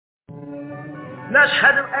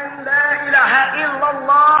نشهد أن لا إله إلا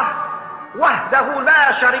الله وحده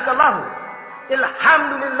لا شريك له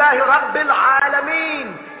الحمد لله رب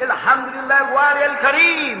العالمين الحمد لله الوالي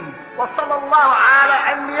الكريم وصلى الله على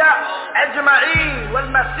الأنبياء أجمعين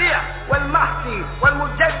والمسيح والمهدي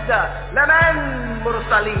والمجدد لمن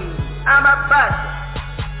مرسلين أما بعد.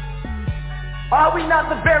 Are we not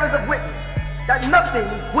the bearers of witness that nothing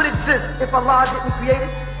would exist if Allah didn't create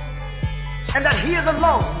it? And that He is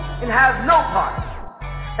alone and has no part?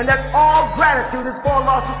 And that all gratitude is for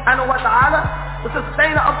Allah subhanahu wa ta'ala, the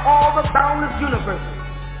sustainer of all the boundless universes.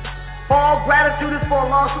 All gratitude is for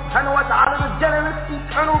Allah subhanahu wa ta'ala, the generous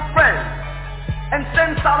eternal friend. And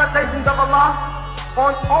send salutations of Allah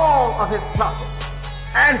on all of His prophets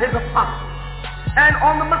and His apostles, and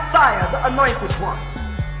on the Messiah, the anointed one,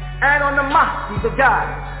 and on the Mahdi, the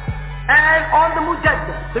guide, and on the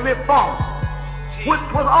Mujaddid, the reformer, which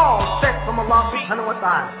was all sent from Allah subhanahu wa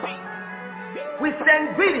ta'ala. We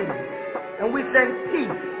send greetings and we send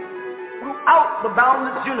peace throughout the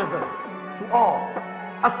boundless universe to all.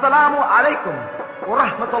 Assalamu alaikum wa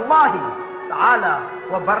rahmatullahi ta'ala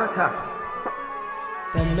wa barakatuh.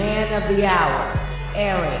 The man of the hour,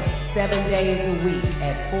 airing 7 days a week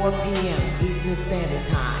at 4 p.m. Eastern Standard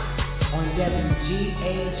Time on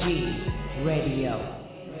WGAG Radio.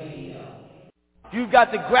 You've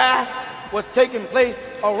got to grasp what's taking place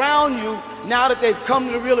around you now that they've come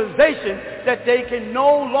to the realization that they can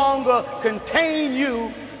no longer contain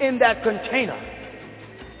you in that container.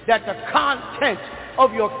 That the content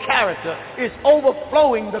of your character is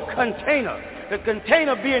overflowing the container. The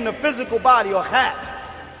container being the physical body or hat.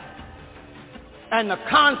 And the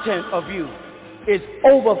content of you is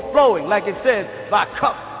overflowing, like it says, thy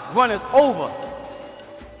cup runneth over.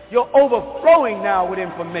 You're overflowing now with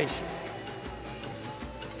information.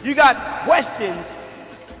 You got questions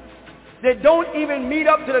that don't even meet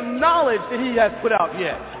up to the knowledge that He has put out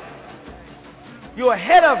yet. You're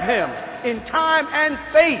ahead of Him in time and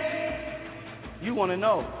faith. You want to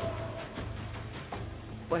know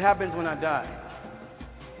what happens when I die.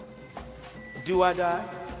 Do I die?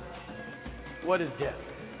 What is death?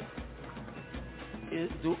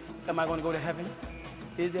 Am I going to go to heaven?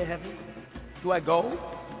 Is there heaven? Do I go?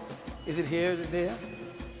 Is it here? Is it there?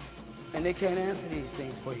 And they can't answer these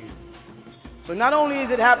things for you. So not only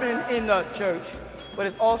is it happening in the church, but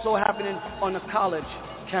it's also happening on the college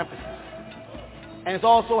campuses. And it's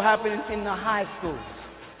also happening in the high schools.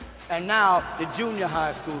 And now the junior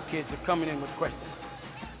high school kids are coming in with questions.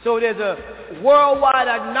 So there's a worldwide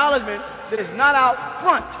acknowledgement that it's not out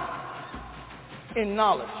front in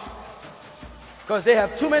knowledge. Because they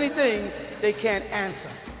have too many things they can't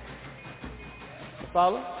answer. You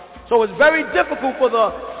follow? So it's very difficult for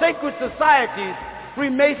the sacred societies,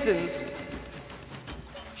 Freemasons,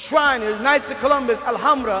 Shriners, Knights of Columbus,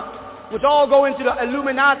 Alhambra, which all go into the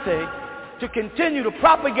Illuminati, to continue to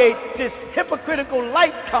propagate this hypocritical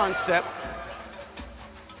light concept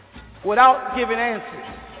without giving answers.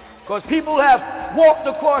 Because people have walked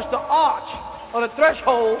across the arch or the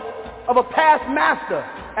threshold of a past master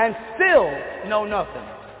and still know nothing.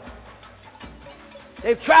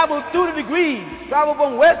 They've traveled through the degrees, traveled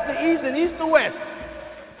from west to east and east to west,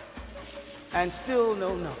 and still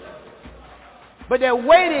know nothing. But they're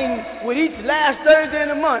waiting with each last Thursday in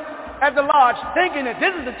the month at the lodge, thinking that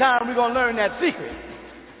this is the time we're going to learn that secret.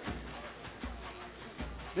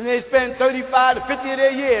 Then they spend 35 to 50 of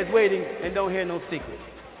their years waiting and don't hear no secret,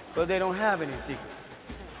 because they don't have any secret.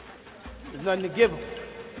 There's nothing to give them.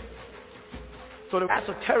 So the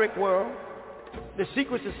esoteric world, the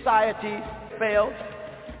secret society failed.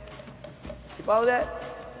 You follow that?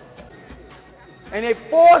 And they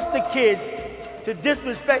forced the kids to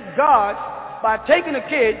disrespect God by taking a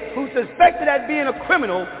kid who's suspected as being a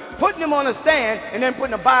criminal, putting him on a stand, and then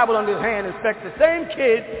putting a Bible under his hand and expect the same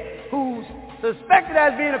kid who's suspected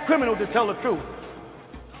as being a criminal to tell the truth.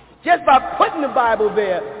 Just by putting the Bible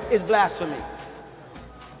there is blasphemy.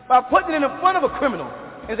 By putting it in the front of a criminal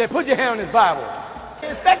and say, put your hand on his Bible.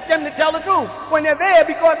 They expect them to tell the truth when they're there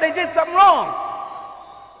because they did something wrong.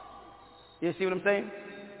 You see what I'm saying?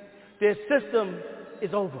 Their system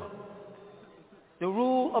is over. The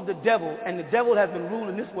rule of the devil, and the devil has been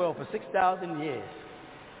ruling this world for 6,000 years.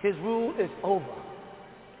 His rule is over.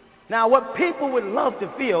 Now what people would love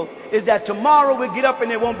to feel is that tomorrow we get up and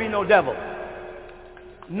there won't be no devil.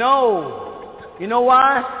 No. You know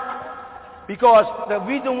why? Because the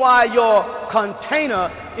reason why your container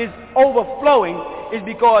is overflowing is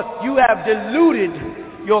because you have diluted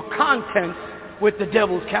your contents with the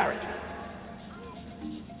devil's character.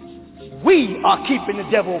 We are keeping the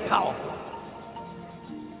devil powerful.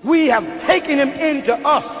 We have taken him into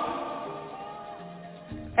us.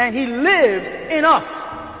 And he lives in us,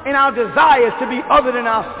 in our desires to be other than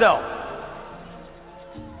ourselves.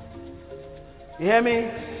 You hear me?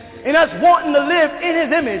 In us wanting to live in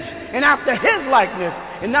his image and after his likeness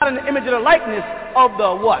and not in the image of the likeness of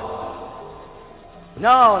the what?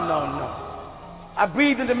 No. I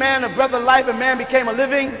breathed into man a breath of life and man became a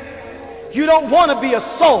living. You don't want to be a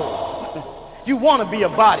soul. You want to be a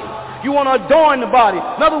body. You want to adorn the body.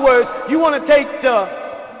 In other words, you want to take the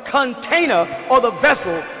container or the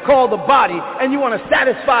vessel called the body and you want to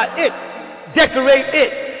satisfy it, decorate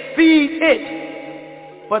it, feed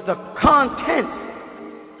it. But the content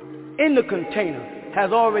in the container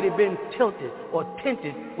has already been tilted or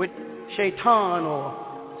tinted with shaitan or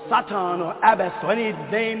Satan or Abbas or any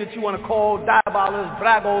name that you want to call, diabolos,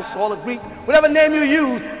 bragos, all the Greek, whatever name you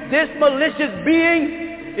use, this malicious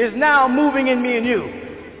being is now moving in me and you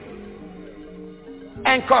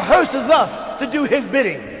and coerces us to do his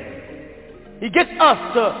bidding. He gets us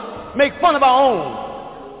to make fun of our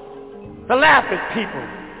own, to laugh at people,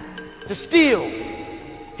 to steal.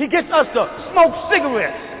 He gets us to smoke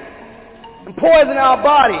cigarettes and poison our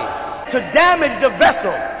body, to damage the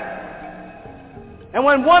vessel. And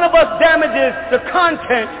when one of us damages the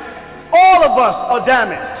content, all of us are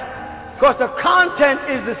damaged. Because the content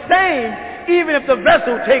is the same even if the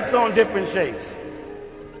vessel takes on different shapes.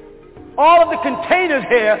 All of the containers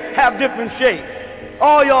here have different shapes.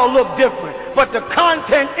 All y'all look different. But the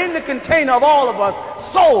content in the container of all of us,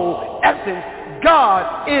 soul, essence,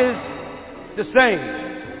 God is the same.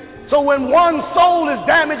 So when one soul is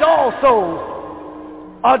damaged, all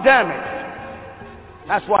souls are damaged.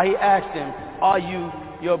 That's why he asked him, are you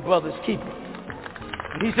your brother's keeper?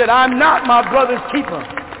 And he said, I'm not my brother's keeper.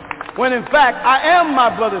 When in fact, I am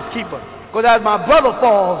my brother's keeper. Because as my brother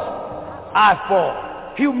falls, I fall.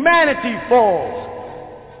 Humanity falls.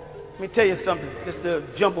 Let me tell you something, just to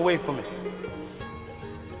jump away from it.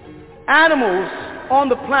 Animals on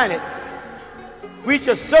the planet reach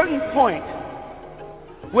a certain point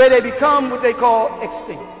where they become what they call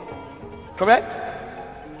extinct. Correct?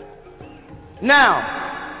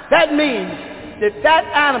 Now, that means that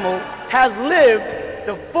animal has lived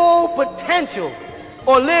the full potential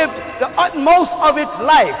or lived the utmost of its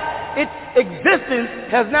life. Its existence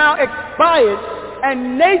has now expired,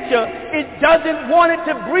 and nature, it doesn't want it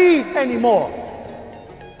to breathe anymore.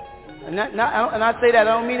 And I say that,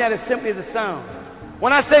 I don't mean that as simply as it sounds.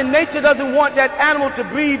 When I say nature doesn't want that animal to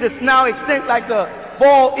breathe that's now extinct like the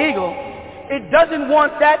bald eagle, it doesn't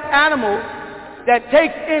want that animal that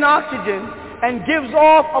takes in oxygen and gives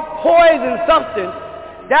off a poison substance.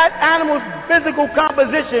 That animal's physical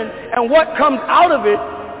composition and what comes out of it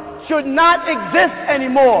should not exist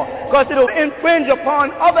anymore because it'll infringe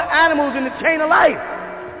upon other animals in the chain of life.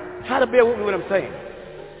 Try to bear with me what I'm saying.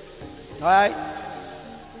 All right?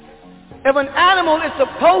 If an animal is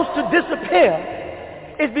supposed to disappear,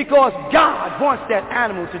 it's because God wants that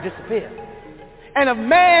animal to disappear. And if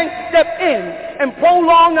man steps in and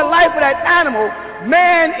prolong the life of that animal,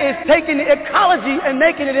 man is taking the ecology and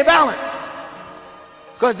making it imbalanced.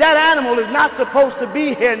 Because that animal is not supposed to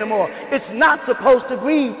be here anymore. It's not supposed to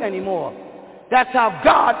breathe anymore. That's how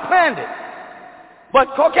God planned it.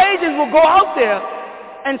 But Caucasians will go out there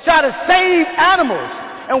and try to save animals.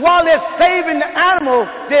 And while they're saving the animal,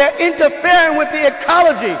 they're interfering with the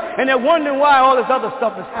ecology. And they're wondering why all this other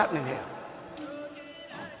stuff is happening here.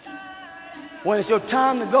 When it's your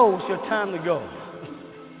time to go, it's your time to go.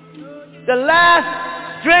 The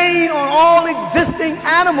last strain on all existing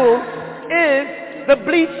animals is the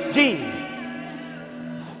bleach gene.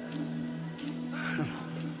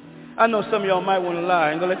 I know some of y'all might want to lie.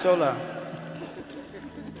 I ain't gonna let y'all lie.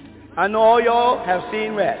 I know all y'all have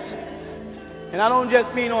seen rats. And I don't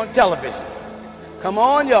just mean on television. Come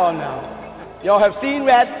on, y'all now. Y'all have seen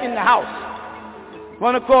rats in the house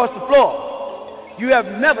run across the floor. You have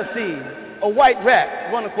never seen a white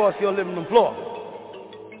rat run across your living room floor.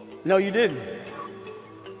 No, you didn't.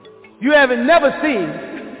 You haven't never seen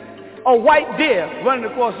a white deer running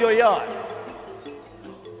across your yard.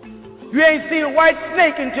 You ain't seen a white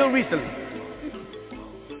snake until recently.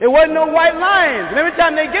 There wasn't no white lions. And every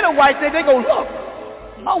time they get a white snake, they go, look,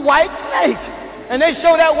 a white snake. And they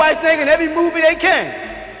show that white snake in every movie they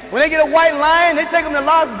can. When they get a white lion, they take them to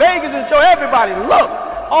Las Vegas and show everybody, look,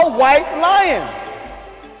 a white lion.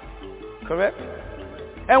 Correct?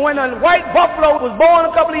 And when a white buffalo was born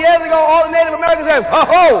a couple of years ago, all the Native Americans said,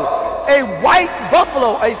 ho-ho, a white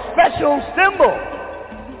buffalo, a special symbol.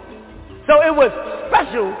 So it was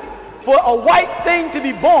special for a white thing to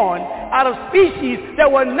be born out of species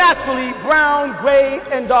that were naturally brown, gray,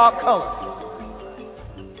 and dark colored.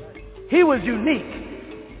 He was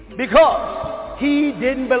unique because he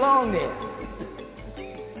didn't belong there.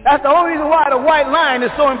 That's the only reason why the white line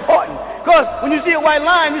is so important. Because when you see a white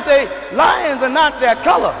line, you say, lions are not that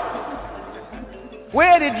color.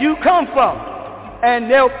 Where did you come from? And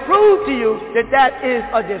they'll prove to you that that is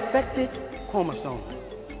a defective chromosome,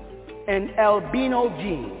 an albino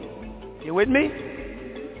gene. You with me?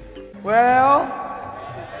 Well,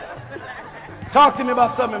 talk to me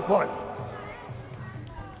about something important.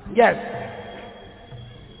 Yes.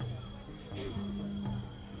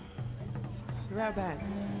 Rabbi,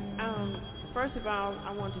 first of all,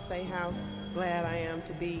 I want to say how glad I am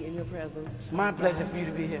to be in your presence. It's my pleasure for you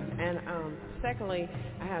to be here. And secondly,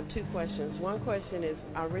 I have two questions. One question is,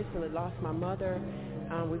 I recently lost my mother.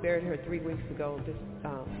 We buried her 3 weeks ago, this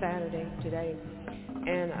Saturday, today.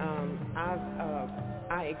 And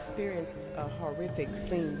I experienced a horrific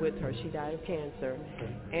scene with her. She died of cancer.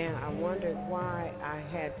 And I wondered why I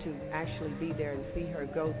had to actually be there and see her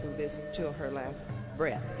go through this till her last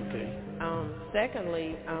breath. Okay.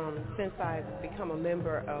 Secondly, since I've become a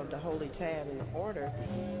member of the Holy Tab in the order,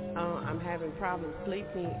 I'm having problems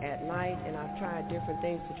sleeping at night, and I've tried different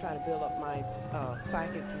things to try to build up my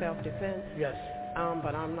psychic self-defense. Yes.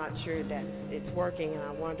 But I'm not sure that it's working, and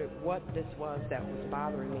I wondered what this was that was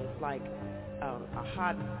bothering me. It's like a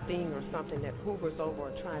hot thing or something that hovers over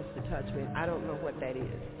or tries to touch me. I don't know what that is.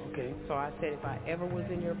 Okay. So I said if I ever was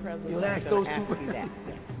in your presence, You'll I was going to ask you that.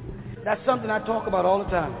 That's something I talk about all the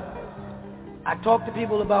time. I talk to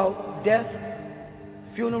people about death,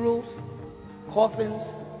 funerals, coffins,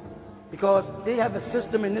 because they have a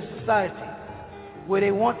system in this society where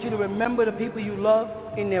they want you to remember the people you love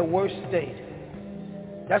in their worst state.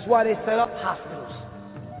 That's why they set up hospitals,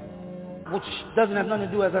 which doesn't have nothing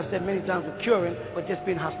to do, as I said many times, with curing, but just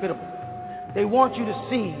being hospitable. They want you to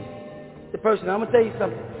see the person. I'm going to tell you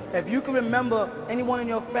something. If you can remember anyone in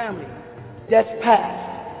your family that's passed,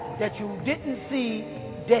 that you didn't see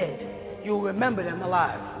dead, you'll remember them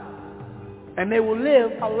alive. And they will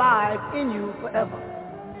live alive in you forever.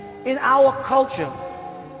 In our culture,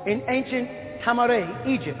 in ancient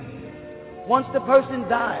ATUM-RE, Egypt, once the person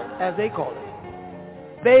died, as they call it,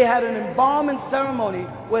 they had an embalming ceremony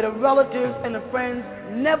where the relatives and the friends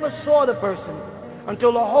never saw the person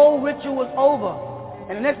until the whole ritual was over.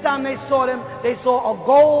 And the next time they saw them, they saw a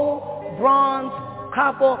gold, bronze,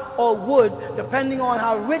 copper, or wood, depending on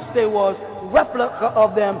how rich they was, replica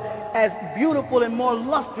of them as beautiful and more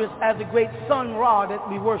lustrous as the great sun Ra that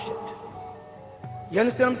we worshipped. You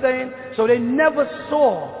understand what I'm saying? So they never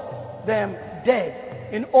saw them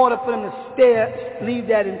dead in order for them to leave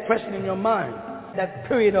that impression in your mind, that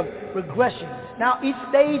period of regression. Now each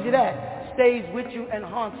stage of that stays with you and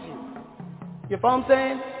haunts you. You follow what I'm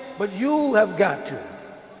saying? But you have got to.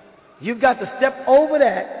 You've got to step over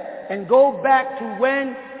that and go back to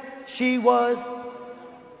when she was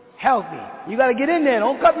healthy. You got to get in there.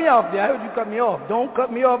 Don't cut me off there. I heard you cut me off. Don't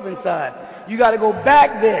cut me off inside. You got to go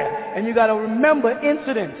back there, and you got to remember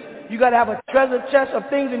incidents. You got to have a treasure chest of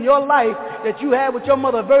things in your life that you had with your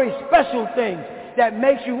mother, very special things that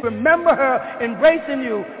makes you remember her embracing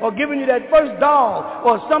you or giving you that first doll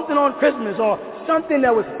or something on Christmas or something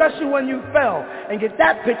that was special when you fell, and get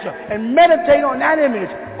that picture and meditate on that image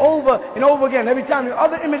over and over again. Every time the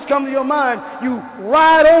other image comes to your mind, you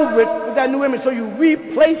ride over it with that new image, so you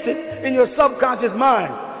replace it in your subconscious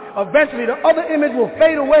mind. Eventually the other image will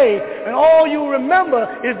fade away, and all you remember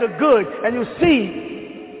is the good, and you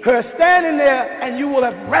see her standing there, and you will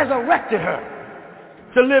have resurrected her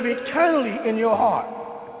to live eternally in your heart.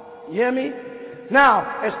 You hear me?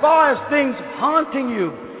 Now, as far as things haunting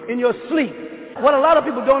you in your sleep, what a lot of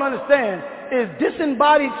people don't understand is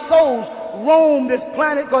disembodied souls roam this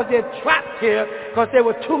planet because they're trapped here because they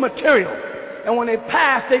were too material. And when they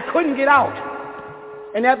passed, they couldn't get out.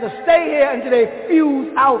 And they have to stay here until they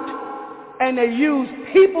fuse out. And they use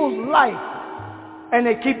people's life. And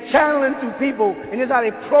they keep channeling through people. And this is how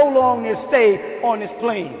they prolong their stay on this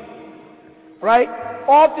plane. Right?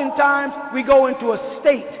 Oftentimes, we go into a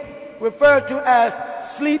state referred to as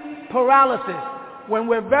sleep paralysis, when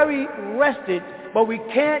we're very rested, but we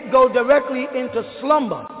can't go directly into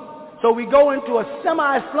slumber. So we go into a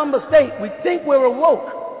semi-slumber state. We think we're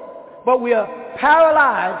awoke, but we are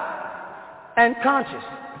paralyzed and conscious.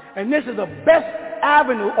 And this is the best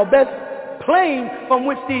avenue or best plane from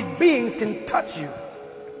which these beings can touch you.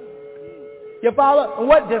 You follow? And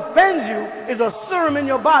what defends you is a serum in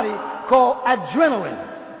your body called adrenaline.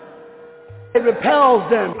 It repels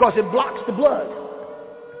them because it blocks the blood.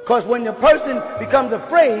 Because when the person becomes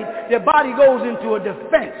afraid, their body goes into a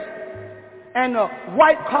defense. And the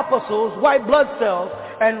white corpuscles, white blood cells,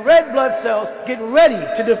 and red blood cells get ready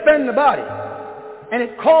to defend the body. And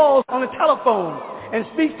it calls on the telephone and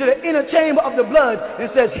speaks to the inner chamber of the blood and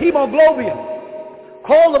says, hemoglobin,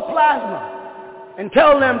 call the plasma and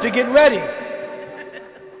tell them to get ready.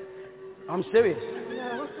 I'm serious.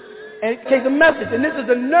 And it takes a message, and this is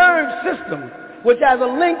the nerve system, which has a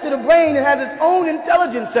link to the brain and has its own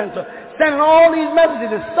intelligence sensor, sending all these messages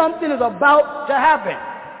that something is about to happen.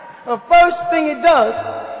 The first thing it does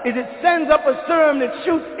is it sends up a serum that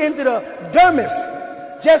shoots into the dermis,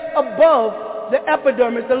 just above the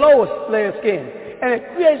epidermis, the lowest layer of skin, and it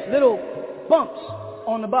creates little bumps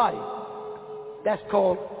on the body. That's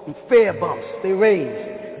called fear bumps. They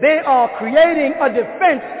raise. They are creating a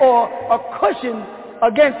defense or a cushion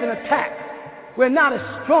against an attack. We're not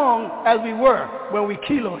as strong as we were when we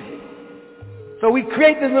keloided. So we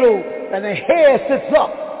create this little, and the hair sits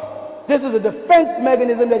up. This is a defense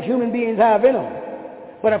mechanism that human beings have in them.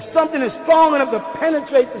 But if something is strong enough to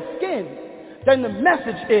penetrate the skin, then the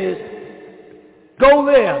message is, go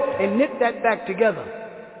there and knit that back together.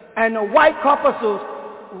 And the white corpuscles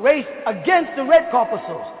race against the red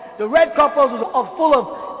corpuscles. The red corpuscles are full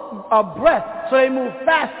of breath, so they move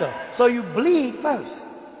faster. So you bleed first.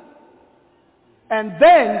 And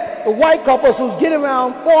then the white corpuscles get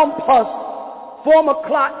around, form pus, form a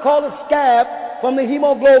clot called a scab from the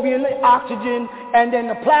hemoglobin, the oxygen, and then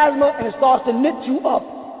the plasma, and it starts to knit you up.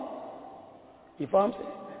 You follow what I'm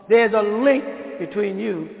saying? There's a link between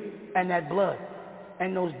you and that blood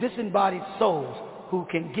and those disembodied souls who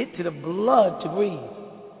can get to the blood to breathe.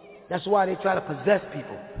 That's why they try to possess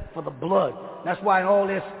people, for the blood. That's why in all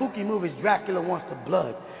their spooky movies, Dracula wants the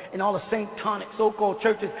blood. In all the Satanic so-called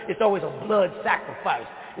churches, it's always a blood sacrifice.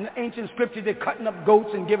 In the ancient scriptures, they're cutting up goats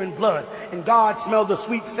and giving blood. And God smelled the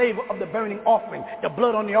sweet savor of the burning offering, the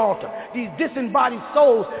blood on the altar. These disembodied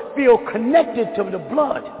souls feel connected to the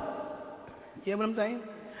blood. You hear what I'm saying?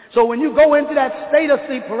 So when you go into that state of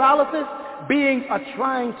sleep paralysis, beings are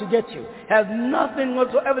trying to get you. Has nothing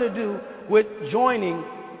whatsoever to do with joining,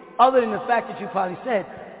 other than the fact that you probably said,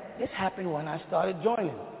 this happened when I started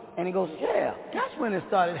joining. And he goes, yeah, that's when it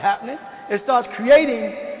started happening. It starts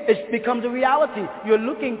creating, it becomes a reality. You're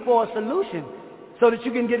looking for a solution so that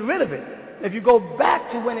you can get rid of it. If you go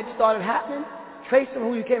back to when it started happening, trace of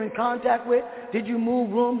who you came in contact with, did you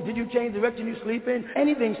move rooms, did you change the direction you sleep in,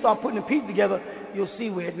 anything, start putting the pieces together, you'll see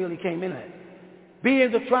where it really came in at.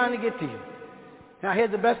 Beings are trying to get to you. Now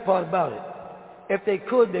here's the best part about it. If they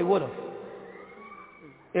could, they would have.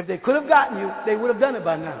 If they could have gotten you, they would have done it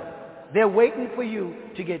by now. They're waiting for you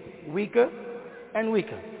to get weaker and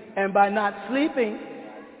weaker. And by not sleeping,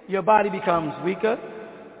 your body becomes weaker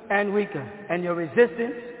and weaker. And your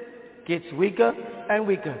resistance gets weaker and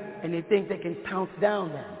weaker. And they think they can pounce down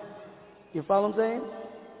them. You follow what I'm saying?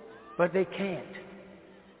 But they can't.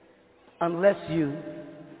 Unless you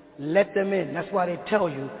let them in. That's why they tell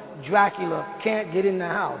you Dracula can't get in the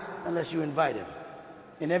house unless you invite him.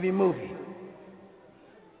 In every movie.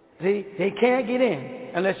 See, they can't get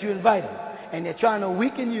in unless you invite them. And they're trying to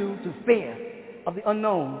weaken you to fear of the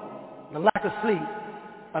unknown, the lack of sleep,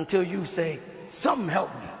 until you say, something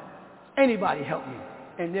help me. Anybody help me.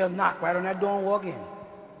 And they'll knock right on that door and walk in.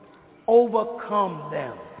 Overcome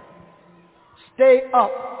them. Stay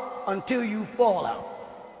up until you fall out.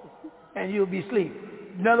 And you'll be asleep.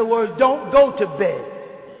 In other words, don't go to bed.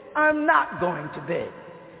 I'm not going to bed.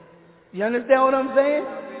 You understand what I'm saying?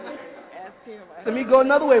 Let me go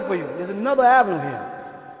another way for you. There's another avenue here.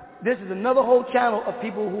 This is another whole channel of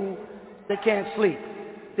people who they can't sleep.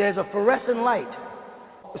 There's a fluorescent light.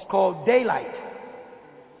 It's called daylight.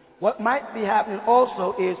 What might be happening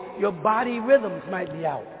also is your body rhythms might be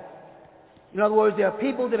out. In other words, there are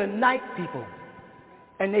people that are night people.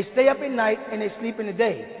 And they stay up at night and they sleep in the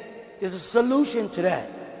day. There's a solution to that.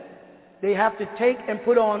 They have to take and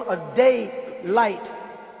put on a day light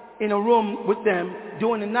in a room with them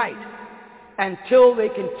during the night, until they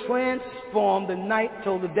can transform the night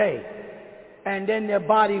till the day. And then their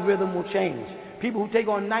body rhythm will change. People who take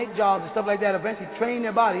on night jobs and stuff like that eventually train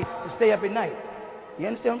their body to stay up at night. You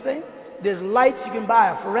understand what I'm saying? There's lights you can buy,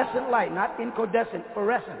 a fluorescent light, not incandescent,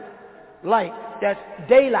 fluorescent light. That's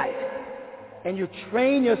daylight. And you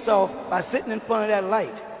train yourself by sitting in front of that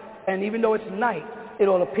light. And even though it's night,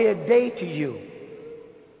 it'll appear day to you.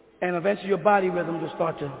 And eventually your body rhythm will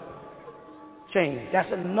start to change.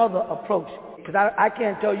 That's another approach. Because I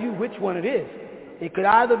can't tell you which one it is. It could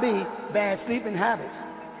either be bad sleeping habits,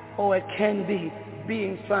 or it can be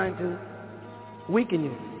beings trying to weaken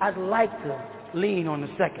you. I'd like to lean on the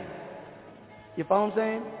second. You follow what I'm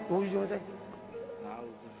saying? What was you going to say? I was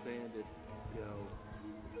just saying that,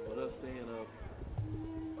 with us staying up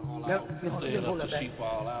all out, staying up till she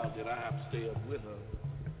fall out, that I have to stay up with her.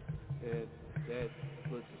 And that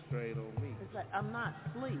puts a strain on me. It's like, I'm not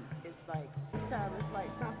asleep. It's like, sometimes it's like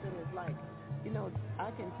something is like You know,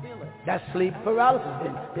 I can feel it. That's sleep paralysis.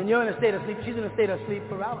 Then you're in a state of sleep. She's in a state of sleep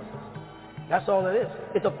paralysis. That's all it is.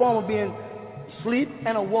 It's a form of being asleep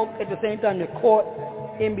and awoke at the same time. You're caught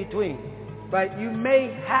in between. Right? You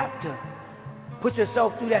may have to put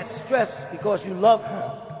yourself through that stress because you love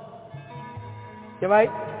her. You're right?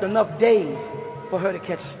 It's enough days for her to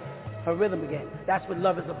catch her rhythm again. That's what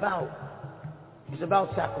love is about. It's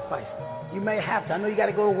about sacrifice. You may have to. I know you got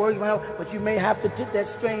to go to work, but you may have to take that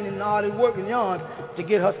strain and all the work and yarn to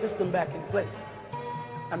get her system back in place.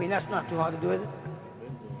 I mean, that's not too hard to do, is it?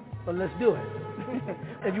 But let's do it.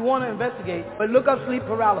 If you want to investigate, but look up sleep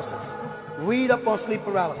paralysis. Read up on sleep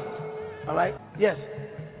paralysis. All right? Yes.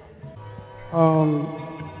 I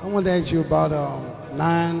wanted to ask you about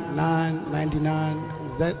 9/9/99.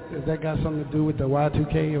 Has that got something to do with the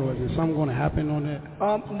Y2K, or is there something going to happen on that?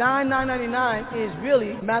 9/9/99 is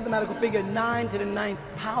really a mathematical figure, 9 to the 9th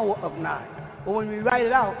power of 9. But when we write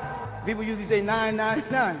it out, people usually say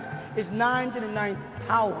 999. It's 9 to the 9th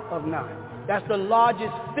power of 9. That's the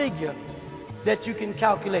largest figure that you can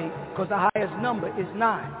calculate because the highest number is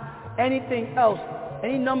 9. Anything else,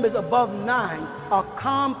 any numbers above 9 are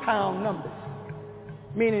compound numbers,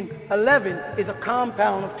 meaning 11 is a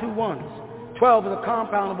compound of 2 ones. 12 is a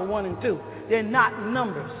compound of a 1 and 2. They're not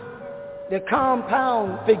numbers. They're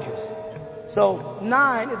compound figures. So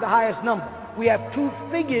 9 is the highest number. We have 2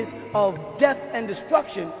 figures of death and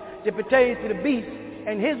destruction that pertains to the beast,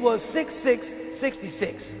 and his was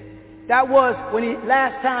 6666. That was when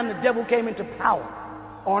last time the devil came into power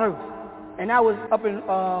on earth. And that was up in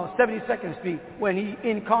 72nd Street when he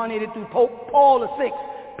incarnated through Pope Paul VI,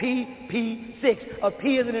 PP6. A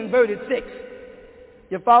P is an inverted 6.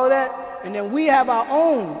 You follow that? And then we have our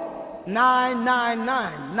own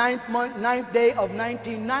 999, 9th day of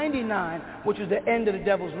 1999, which was the end of the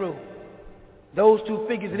devil's rule. Those 2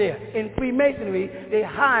 figures are there. In Freemasonry, they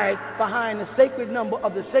hide behind the sacred number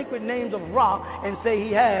of the sacred names of Ra and say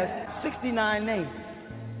he has 69 names.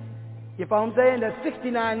 You follow what I'm saying? That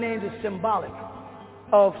 69 names is symbolic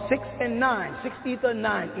of 6 and 9. 6 ether,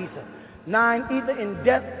 9 ether. 9 ether in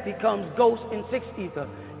death becomes ghost in 6 ether.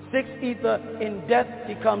 6 ether in death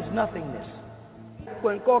becomes nothingness.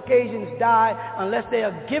 When Caucasians die, unless they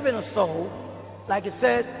are given a soul, like it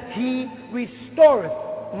says, he restoreth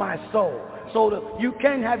my soul. So you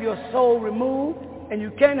can have your soul removed and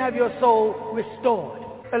you can have your soul restored.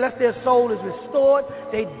 Unless their soul is restored,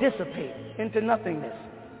 they dissipate into nothingness.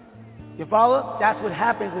 You follow? That's what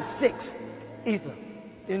happens with 6 ether,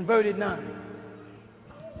 inverted 9.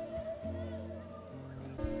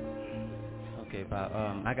 Okay, Bob.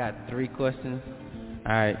 I got 3 questions.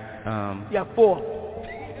 All right. Yeah, 4.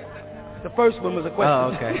 The first one was a question.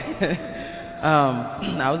 Oh, okay.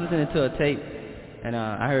 I was listening to a tape, and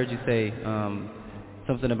I heard you say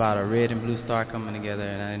something about a red and blue star coming together,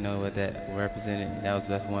 and I didn't know what that represented.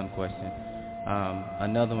 That's one question.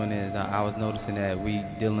 Another one is I was noticing that we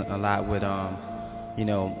dealing a lot with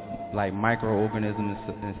like microorganisms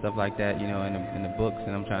and stuff like that, in the books,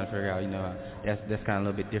 and I'm trying to figure out, that's kind of a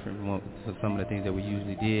little bit different from some of the things that we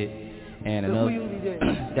usually did. And so another, who usually did?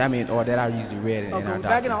 or that I usually read in our back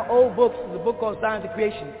doctrine. in our old books, the book called Science of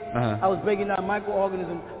Creation, I was breaking down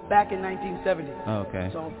microorganisms back in 1970. Oh, okay.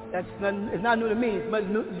 So it's not new to me. It's much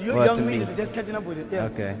new. Your young readers are just catching up with it. Yeah.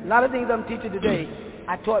 Okay. A lot of things I'm teaching today,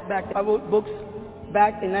 I taught back. I wrote books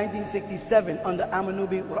back in 1967 under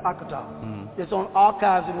AMUNNUBI RAAKHPTAH. It's on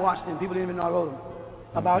archives in Washington. People didn't even know I wrote them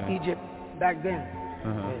about Egypt back then.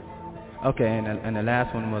 Yeah. Okay, and the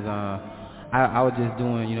last one was I was just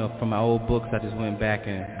doing, from my old books. I just went back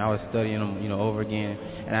and I was studying them, over again,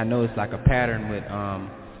 and I noticed like a pattern with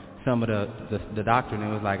some of the doctrine.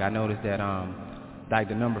 It was like I noticed that like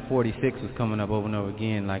the number 46 was coming up over and over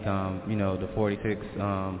again, like the 46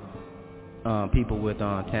 people with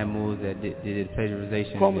Tammuz that did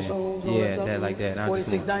plagiarization. Chromosomes. And, that like that.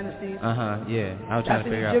 46 dynasties. Yeah. I was trying to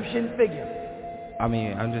figure out. That's an Egyptian figure. I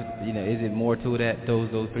mean, I'm just, is it more to that? Those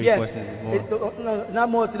 3 yes. questions is more? No, not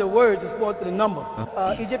more to the words, it's more to the number.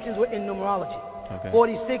 Egyptians were in numerology. Okay.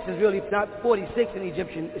 46 is really not 46 in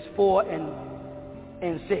Egyptian, it's 4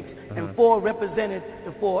 and 6. And 4 represented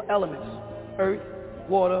the 4 elements: earth,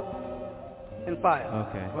 water, and fire.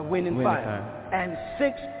 Okay. Or wind and fire. And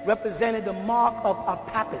 6 represented the mark of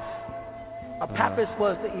Apapis. Apapis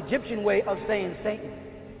was the Egyptian way of saying Satan.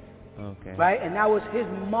 Okay. Right? And that was his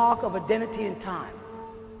mark of identity in time.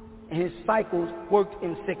 And his cycles worked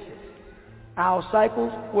in 6s. Our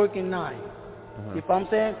cycles work in 9. You know what I'm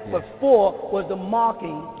saying? Yeah. But 4 was the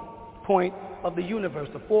marking point of the universe,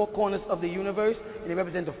 the 4 corners of the universe, and they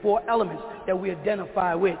represent the 4 elements that we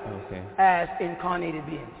identify with as incarnated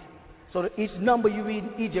beings. So each number you read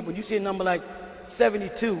in Egypt, when you see a number like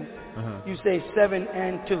 72, you say 7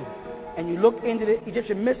 and 2. And you look into the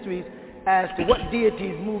Egyptian mysteries as to what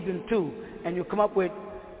deities moved in 2. And you come up with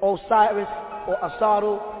Osiris or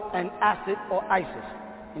Asatru and Asit or Isis.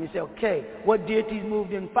 And you say, okay, what deities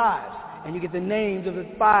moved in 5s? And you get the names of the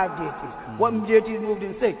 5 deities. What deities moved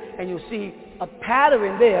in 6? And you'll see a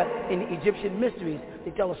pattern there in the Egyptian mysteries.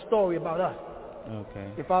 They tell a story about us. Okay.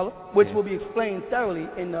 You follow? Which will be explained thoroughly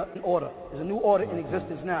in order. There's a new order in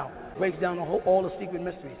existence now. Breaks down all the secret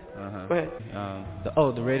mysteries. Go ahead.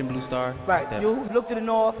 The red and blue star? Right. You look to the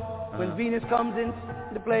north when Venus comes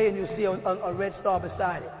into play, and you'll see a red star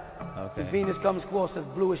beside it. Okay. When Venus comes across as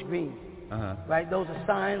bluish green. Right? Those are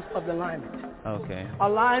signs of the alignment. Okay.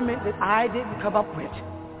 Alignment that I didn't come up with.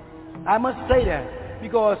 I must say that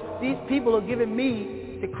because these people are giving me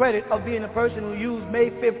the credit of being the person who used May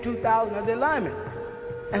 5th, 2000 as the alignment.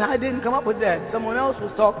 And I didn't come up with that. Someone else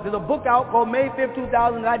was talking. There's a book out called May 5th,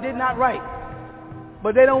 2000 that I did not write.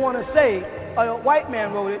 But they don't want to say a white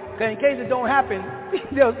man wrote it, because in case it don't happen,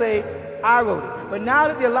 they'll say, I wrote it. But now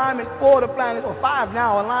that the alignment 4 of the planets, or 5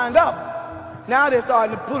 now, are lined up, now they're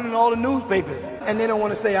starting to put it in all the newspapers. And they don't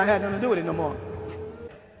want to say I had nothing to do with it no more.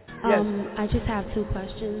 Yes. I just have 2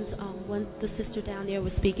 questions. One, the sister down there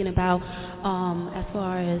was speaking about as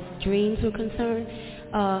far as dreams were concerned.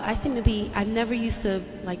 I never used to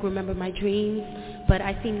remember my dreams, but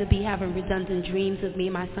I seem to be having redundant dreams of me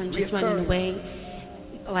and my son just running away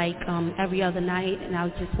every other night, and I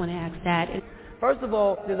just want to ask that. First of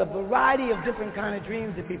all, there's a variety of different kind of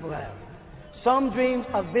dreams that people have. Some dreams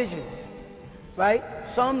are visions, right?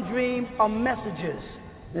 Some dreams are messages.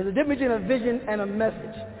 There's a difference between a vision and a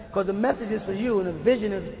message, because the message is for you and the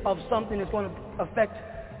vision is of something that's going to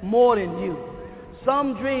affect more than you.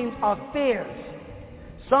 Some dreams are fears.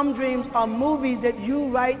 Some dreams are movies that you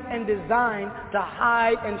write and design to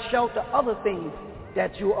hide and shelter other things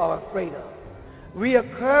that you are afraid of.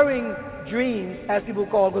 Reoccurring dreams, as people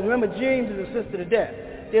call it, because remember, dreams is a sister to death.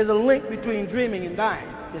 There's a link between dreaming and dying.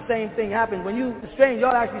 The same thing happens. It's strange,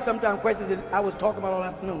 y'all ask me sometimes questions that I was talking about all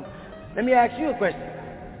afternoon. Let me ask you a question.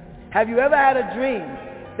 Have you ever had a dream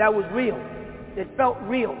that was real? It felt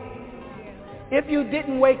real. If you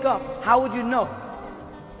didn't wake up, how would you know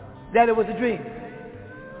that it was a dream?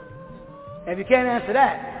 If you can't answer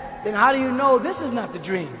that, then how do you know this is not the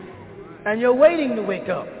dream? And you're waiting to wake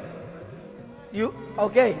up.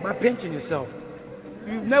 By pinching yourself.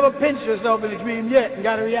 You've never pinched yourself in a dream yet and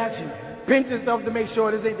got a reaction. Pinch yourself to make sure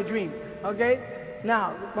this ain't the dream. Okay?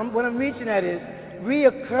 Now, what I'm reaching at is,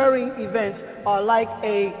 reoccurring events are like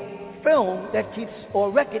a film that keeps, or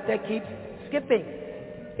record that keeps skipping.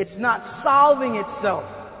 It's not solving itself.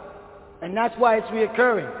 And that's why it's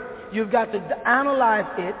reoccurring. You've got to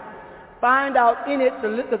analyze it, find out in it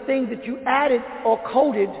the things that you added or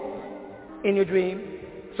coded in your dream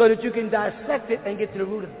so that you can dissect it and get to the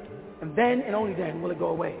root of it. And then and only then will it go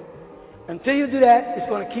away. Until you do that, it's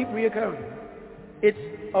going to keep reoccurring.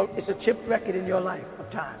 It's a chipped record in your life of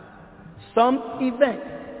time. Some event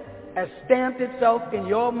has stamped itself in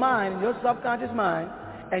your mind, in your subconscious mind,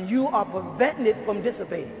 and you are preventing it from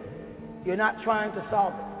dissipating. You're not trying to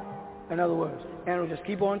solve it. In other words, and it'll just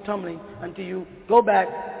keep on tumbling until you go back,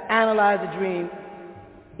 analyze the dream,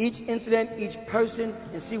 each incident, each person,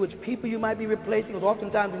 and see which people you might be replacing. Because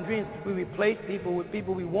oftentimes in dreams, we replace people with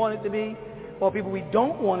people we want it to be, or people we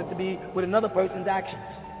don't want it to be with another person's actions.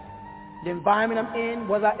 The environment I'm in,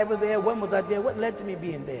 was I ever there? When was I there? What led to me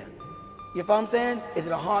being there? You know what I'm saying? Is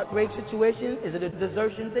it a heartbreak situation? Is it a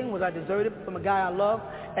desertion thing? Was I deserted from a guy I love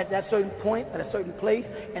at that certain point, at a certain place?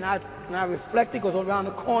 And I reflected, because around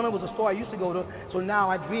the corner was a store I used to go to, so now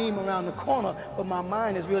I dream around the corner, but my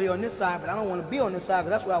mind is really on this side, but I don't want to be on this side,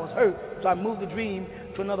 because that's where I was hurt. So I moved the dream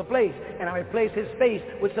to another place, and I replace his face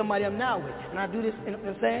with somebody I'm now with. And I do this, you know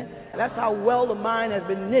what I'm saying? That's how well the mind has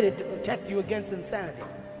been knitted to protect you against insanity.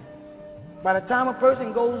 By the time a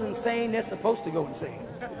person goes insane, they're supposed to go insane.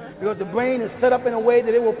 Because the brain is set up in a way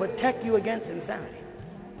that it will protect you against insanity.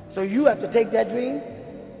 So you have to take that dream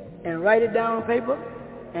and write it down on paper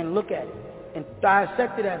and look at it and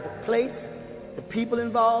dissect it as the place, the people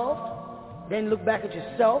involved, then look back at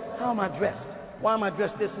yourself. How am I dressed? Why am I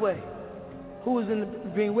dressed this way? Who is in the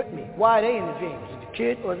dream with me? Why are they in the dream? Is it a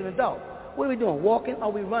kid or is it an adult? What are we doing? Walking?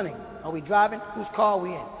 Are we running? Are we driving? Whose car are we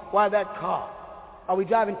in? Why that car? Are we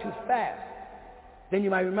driving too fast? Then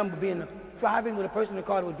you might remember driving with a person in the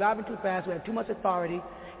car that was driving too fast, who had too much authority,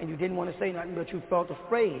 and you didn't want to say nothing, but you felt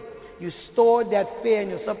afraid. You stored that fear in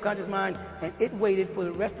your subconscious mind, and it waited for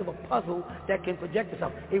the rest of a puzzle that can project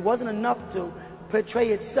itself. It wasn't enough to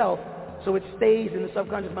portray itself, so it stays in the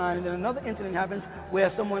subconscious mind, and then another incident happens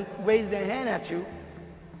where someone raises their hand at you,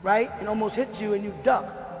 right, and almost hits you, and you duck.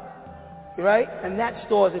 right? And that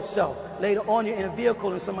stores itself. Later on, you're in a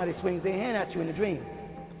vehicle and somebody swings their hand at you in a dream.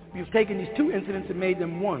 You've taken these two incidents and made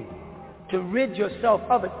them one. To rid yourself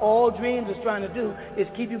of it, all dreams is trying to do is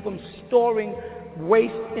keep you from storing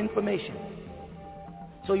waste information.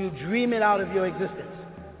 So you dream it out of your existence.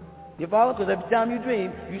 You follow? Because every time you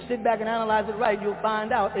dream, you sit back and analyze it right, you'll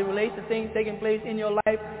find out it relates to things taking place in your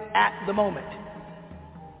life at the moment.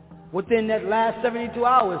 Within that last 72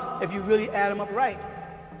 hours, if you really add them up right.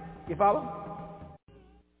 You follow?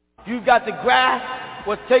 You've got to grasp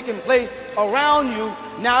what's taking place around you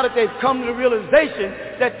now that they've come to the realization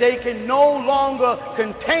that they can no longer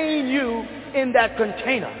contain you in that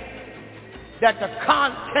container. That the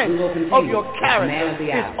content of your character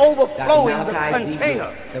is overflowing the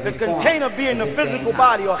container. The container being the physical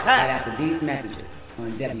body or hat.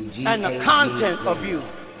 And the content of you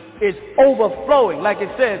is overflowing. Like it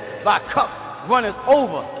says, thy cup runneth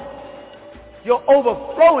over. You're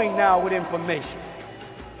overflowing now with information.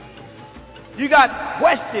 You got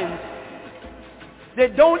questions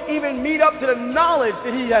that don't even meet up to the knowledge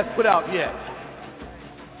that he has put out yet.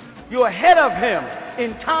 You're ahead of him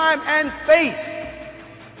in time and space.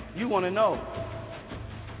 You want to know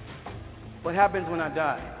what happens when I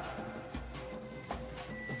die.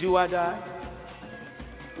 Do I die?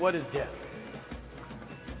 What is death?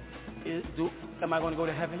 Am I going to go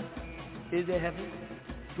to heaven? Is there heaven?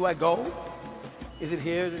 Do I go? Is it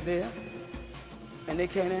here? Is it there? And they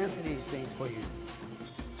can't answer these things for you.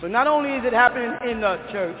 So not only is it happening in the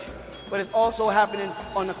church, but it's also happening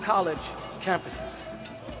on the college campuses.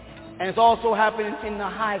 And it's also happening in the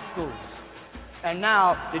high schools. And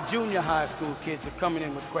now the junior high school kids are coming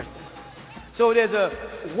in with questions. So there's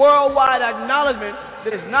a worldwide acknowledgement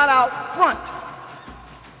that is not out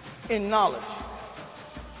front in knowledge.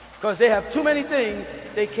 Because they have too many things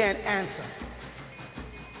they can't answer.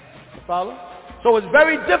 You follow? So it's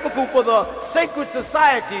very difficult for the sacred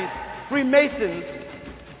societies, Freemasons,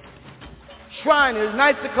 Shriners,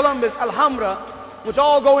 Knights of Columbus, Alhambra, which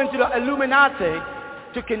all go into the Illuminati,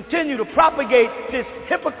 to continue to propagate this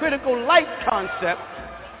hypocritical light concept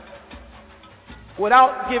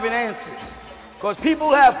without giving answers. Because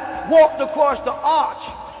people have walked across the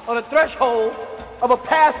arch or the threshold of a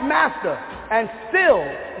past master and still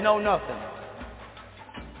know nothing.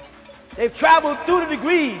 They've traveled through the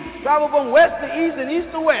degrees, traveled from west to east and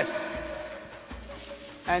east to west,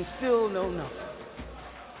 and still know nothing.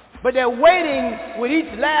 But they're waiting with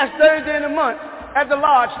each last Thursday in the month at the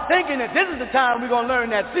lodge, thinking that this is the time we're going to learn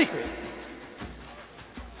that secret.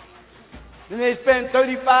 Then they spend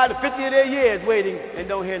 35 to 50 of their years waiting and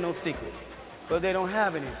don't hear no secret. Because they don't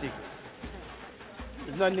have any secrets.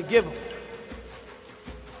 There's nothing to give them.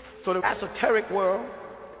 So the esoteric world,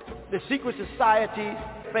 the secret society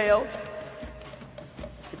failed.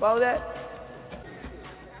 You follow that?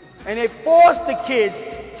 And they forced the kids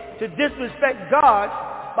to disrespect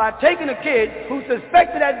God by taking a kid who's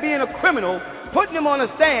suspected as being a criminal, putting him on a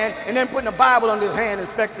stand, and then putting a Bible under his hand and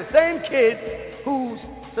expect the same kid who's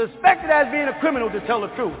suspected as being a criminal to tell the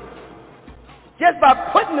truth. Just by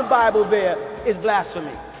putting the Bible there is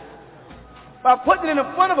blasphemy. By putting it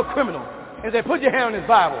in front of a criminal and say, put your hand on this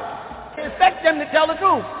Bible. Expect them to tell the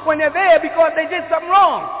truth when they're there because they did something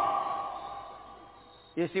wrong.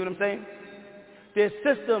 You see what I'm saying? Their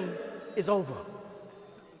system is over.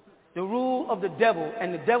 The rule of the devil,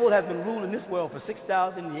 and the devil has been ruling this world for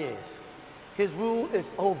 6,000 years. His rule is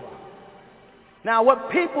over. Now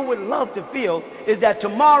what people would love to feel is that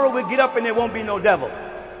tomorrow we'll get up and there won't be no devil.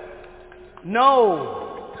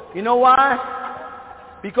 No. You know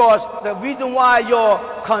why? Because the reason why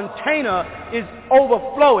your container is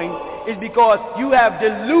overflowing is because you have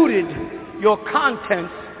diluted your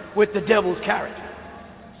contents with the devil's character.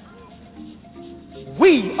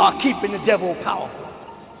 We are keeping the devil powerful.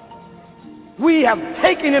 We have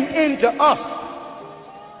taken him into us.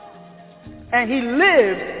 And he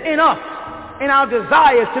lives in us, in our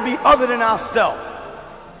desires to be other than ourselves.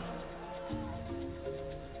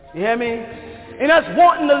 You hear me? In us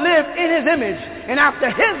wanting to live in his image and after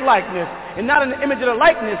his likeness and not in the image of the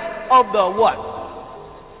likeness of the what?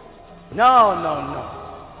 No.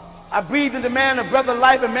 I breathed into man a breath of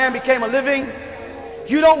life and man became a living.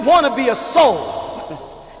 You don't want to be a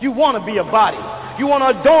soul. You want to be a body. You want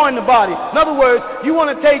to adorn the body. In other words, you want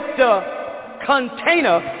to take the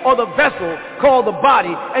container or the vessel called the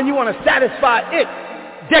body and you want to satisfy it,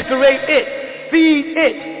 decorate it, feed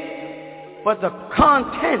it. But the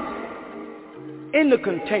content in the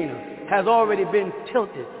container has already been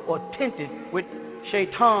tilted or tinted with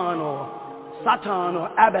shaitan or satan or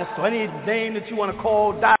abbas or any name that you want to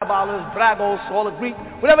call, diabolos, bragos, all the Greek,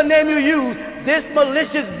 whatever name you use. This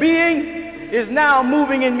malicious being is now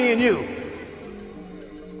moving in me and you.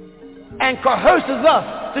 and coerces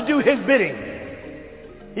us to do his bidding.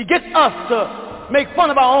 He gets us to make fun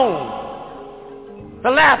of our own,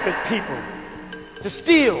 to laugh at people, to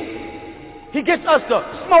steal. He gets us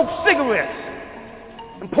to smoke cigarettes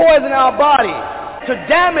and poison our body, to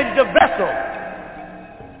damage the vessel.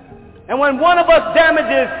 And when one of us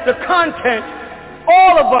damages the content,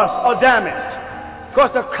 all of us are damaged.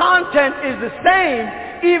 Because the content is the same,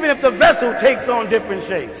 even if the vessel takes on different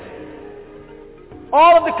shapes.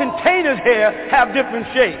 All of the containers here have different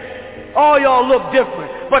shapes. All y'all look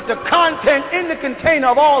different. But the content in the container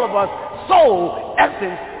of all of us, soul,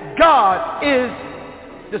 essence, God is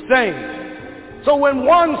the same. So when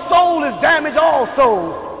one soul is damaged, all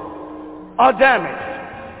souls are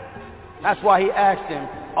damaged. That's why he asked him,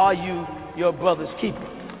 are you your brother's keeper?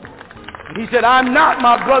 And he said, I'm not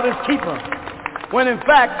my brother's keeper. When in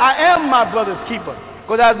fact, I am my brother's keeper.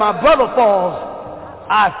 Because as my brother falls,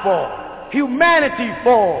 I fall. Humanity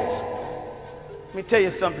falls. Let me tell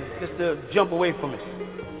you something, just to jump away from it.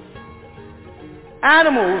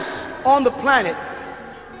 Animals on the planet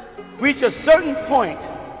reach a certain point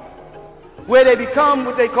where they become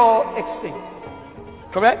what they call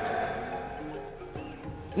extinct. Correct?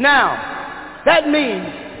 Now, that means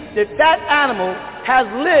that that animal has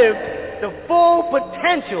lived the full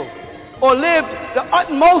potential or lived the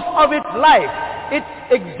utmost of its life. Its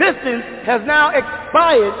existence has now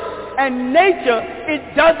expired, and nature,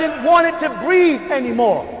 it doesn't want it to breathe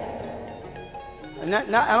anymore. And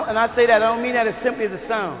I say that, I don't mean that as simply as it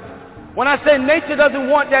sounds. When I say nature doesn't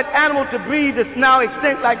want that animal to breathe that's now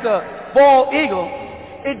extinct like the bald eagle,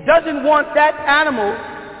 it doesn't want that animal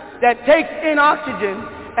that takes in oxygen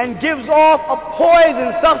and gives off a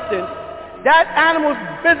poison substance. That animal's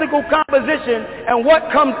physical composition and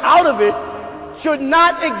what comes out of it should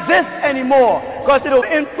not exist anymore, because it'll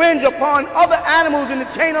infringe upon other animals in the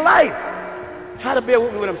chain of life. Try to bear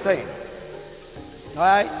with me what I'm saying. All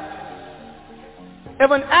right? If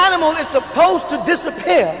an animal is supposed to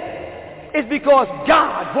disappear, it's because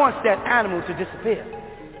God wants that animal to disappear.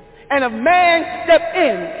 And if man steps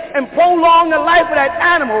in and prolong the life of that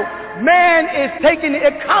animal, man is taking the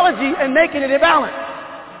ecology and making it imbalanced.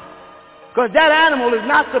 Because that animal is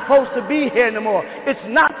not supposed to be here anymore. It's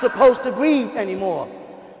not supposed to breathe anymore.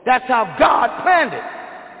 That's how God planned it.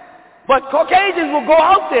 But Caucasians will go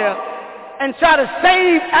out there and try to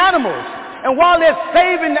save animals. And while they're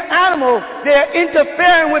saving the animal, they're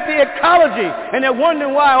interfering with the ecology. And they're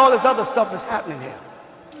wondering why all this other stuff is happening here.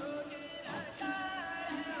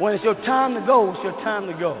 When it's your time to go, it's your time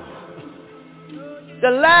to go. The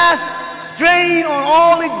last strain on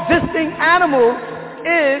all existing animals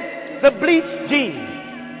is the bleach gene.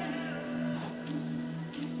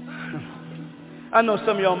 I know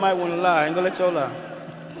some of y'all might want to lie. I ain't gonna let y'all lie.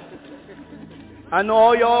 I know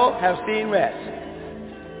all y'all have seen rats.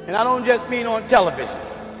 And I don't just mean on television.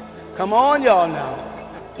 Come on, y'all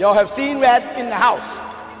now. Y'all have seen rats in the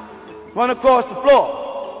house run across the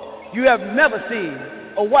floor. You have never seen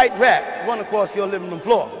a white rat run across your living room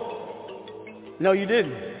floor. No, you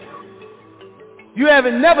didn't. You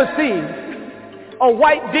haven't never seen a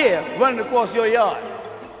white deer running across your yard.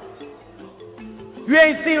 You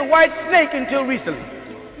ain't seen a white snake until recently.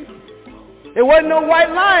 There wasn't no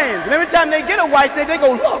white lions. And every time they get a white snake, they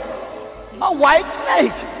go, look, a white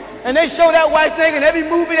snake. And they show that white snake in every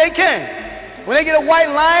movie they can. When they get a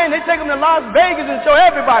white lion, they take them to Las Vegas and show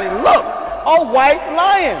everybody, look, a white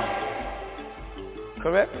lion.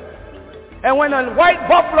 Correct? And when a white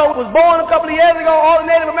buffalo was born a couple of years ago, all the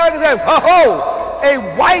Native Americans said, ho-ho,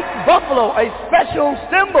 a white buffalo, a special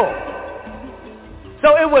symbol.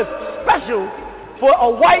 So it was special for a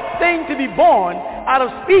white thing to be born out of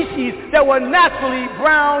species that were naturally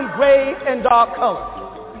brown, gray, and dark colored.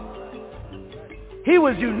 He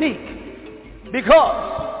was unique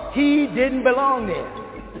because he didn't belong there.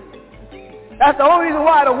 That's the only reason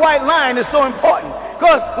why the white lion is so important.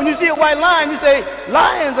 Because when you see a white lion, you say,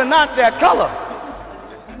 lions are not that color.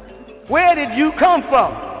 Where did you come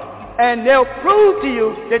from? And they'll prove to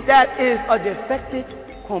you that that is a defective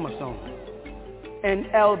chromosome, an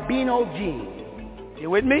albino gene. You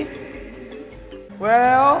with me?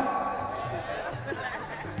 Well,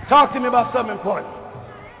 talk to me about something important.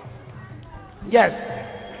 Yes.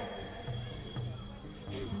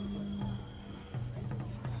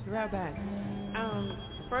 Right back.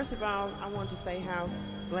 First of all, I want to say how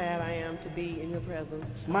glad I am to be in your presence.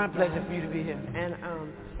 My pleasure for you to be here. And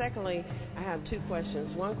secondly, I have two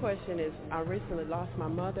questions. One question is, I recently lost my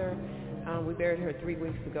mother We buried her 3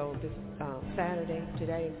 weeks ago this Saturday,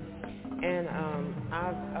 today. And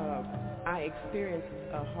I experienced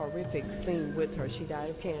a horrific scene with her. She died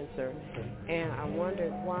of cancer. And I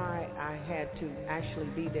wondered why I had to actually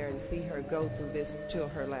be there and see her go through this till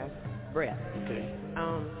her last breath.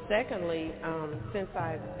 Secondly, since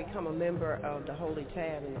I've become a member of the Holy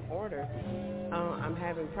Tab in the Order, I'm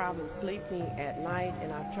having problems sleeping at night,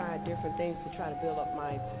 and I've tried different things to try to build up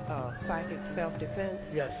my psychic self-defense.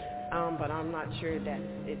 Yes. But I'm not sure that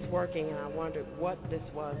it's working, and I wondered what this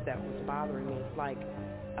was that was bothering me. It's like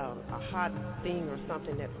a hot thing or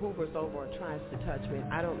something that hovers over or tries to touch me.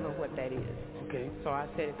 I don't know what that is. Okay. So I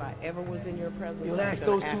said if I ever was in your presence, You'll I'm ask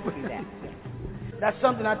going those to ask two. you that. That's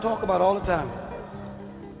something I talk about all the time.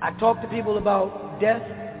 I talk to people about death,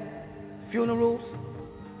 funerals,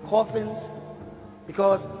 coffins,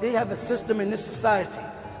 because they have a system in this society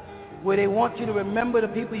where they want you to remember the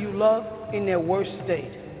people you love in their worst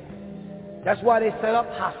state. That's why they set up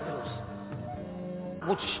hospitals,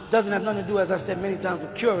 which doesn't have nothing to do, as I said many times,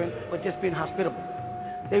 with curing, but just being hospitable.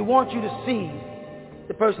 They want you to see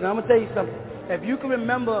the person. I'm going to tell you something. If you can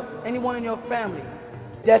remember anyone in your family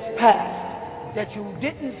that's passed, that you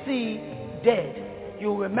didn't see dead,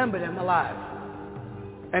 you'll remember them alive.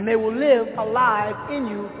 And they will live alive in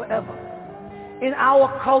you forever. In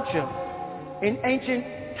our culture, in ancient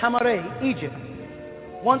ATUM-RE, Egypt,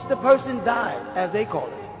 once the person died, as they call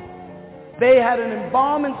it, they had an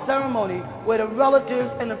embalming ceremony where the relatives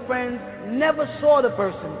and the friends never saw the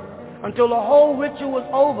person until the whole ritual was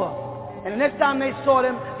over. And the next time they saw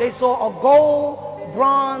them, they saw a gold,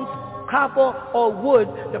 bronze, copper, or wood,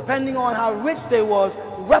 depending on how rich they was,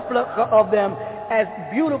 replica of them as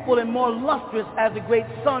beautiful and more lustrous as the great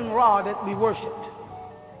sun Ra that we worshipped.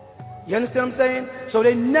 You understand what I'm saying? So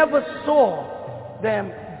they never saw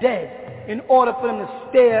them dead in order for them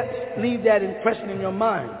to leave that impression in your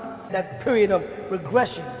mind, that period of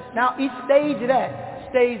regression. Now each stage of that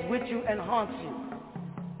stays with you and haunts you.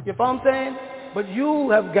 You follow what I'm saying? But you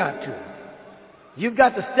have got to. You've got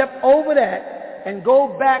to step over that and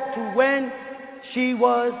go back to when she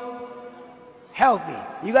was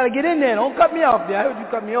healthy. You got to get in there. Don't cut me off there. I heard you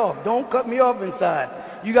cut me off. Don't cut me off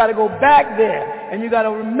inside. You got to go back there, and you got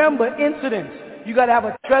to remember incidents. You got to have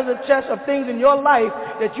a treasure chest of things in your life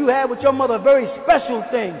that you had with your mother, very special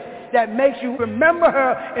things that makes you remember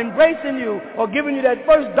her embracing you or giving you that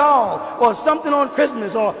first doll or something on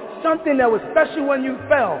Christmas or something that was special when you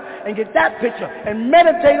fell, and get that picture and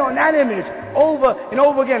meditate on that image over and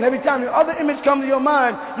over again. Every time the other image comes to your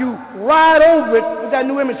mind, you ride over it with that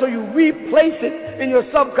new image, so you replace it in your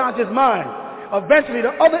subconscious mind. Eventually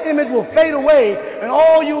the other image will fade away, and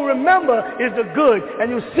all you remember is the good,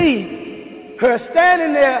 and you see her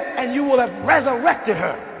standing there, and you will have resurrected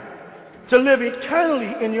her to live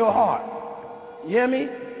eternally in your heart. You hear me?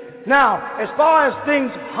 Now, as far as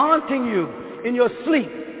things haunting you in your sleep,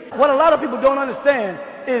 what a lot of people don't understand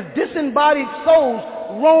is disembodied souls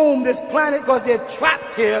roam this planet because they're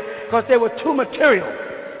trapped here because they were too material.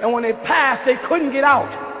 And when they passed, they couldn't get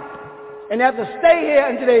out. And they have to stay here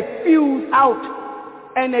until they fuse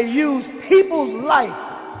out. And they use people's life.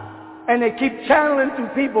 And they keep channeling through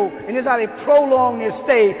people. And this is how they prolong their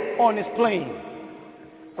stay on this plane.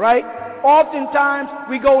 Right? Oftentimes,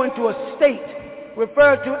 we go into a state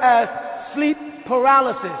referred to as sleep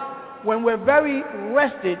paralysis, when we're very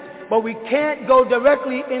rested, but we can't go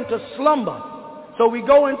directly into slumber. So we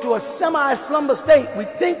go into a semi-slumber state. We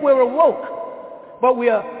think we're awoke, but we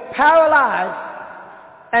are paralyzed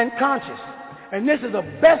and conscious. And this is the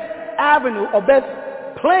best avenue or best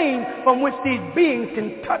plane from which these beings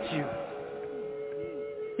can touch you.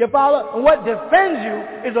 You follow? And what defends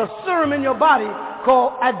you is a serum in your body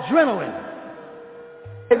called adrenaline.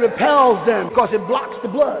 It repels them because it blocks the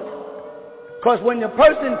blood. Because when the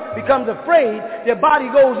person becomes afraid, their body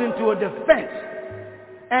goes into a defense.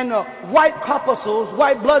 And the white corpuscles,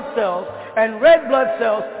 white blood cells, and red blood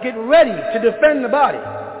cells get ready to defend the body.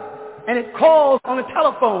 And it calls on the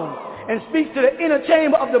telephone and speaks to the inner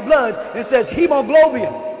chamber of the blood and says,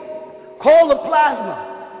 hemoglobin, call the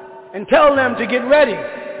plasma and tell them to get ready.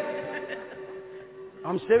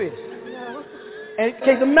 I'm serious. And it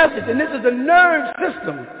takes a message, and this is the nerve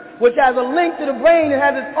system, which has a link to the brain and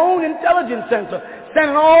has its own intelligence center,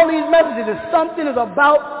 sending all these messages that something is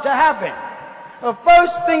about to happen. The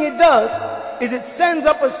first thing it does is it sends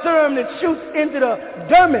up a serum that shoots into the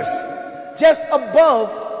dermis, just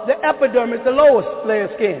above the epidermis, the lowest layer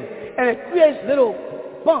of skin, and it creates little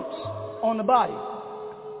bumps on the body.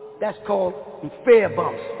 That's called fear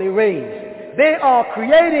bumps. They raise. They are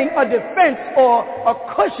creating a defense or a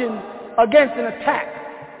cushion against an attack.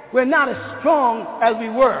 We're not as strong as we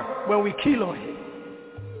were when we keloided.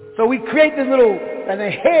 So we create this little, and the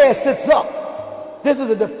hair sits up. This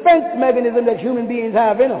is a defense mechanism that human beings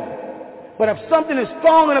have in them. But if something is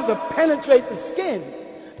strong enough to penetrate the skin,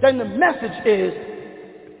 then the message is,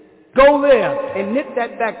 go there and knit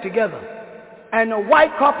that back together. And the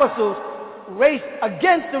white corpuscles race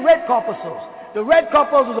against the red corpuscles. The red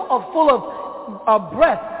corpuscles are full of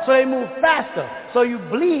breath, so they move faster. So you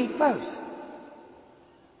bleed first.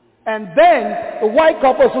 And then the white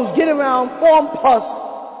corpuscles get around, form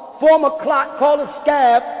pus, form a clot called a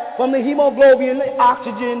scab from the hemoglobin, the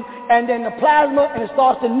oxygen, and then the plasma, and it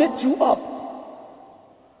starts to knit you up.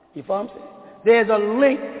 You follow what I'm saying? There's a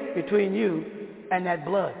link between you and that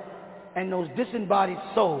blood and those disembodied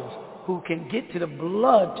souls who can get to the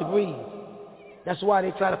blood to breathe. That's why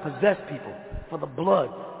they try to possess people, for the blood.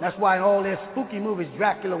 That's why in all their spooky movies,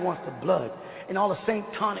 Dracula wants the blood. In all the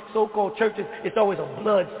Satanic so-called churches, it's always a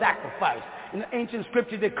blood sacrifice. In the ancient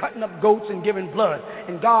scriptures, they're cutting up goats and giving blood.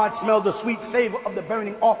 And God smelled the sweet savor of the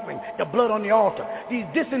burning offering, the blood on the altar. These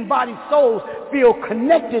disembodied souls feel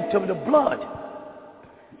connected to the blood.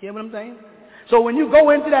 You hear what I'm saying? So when you go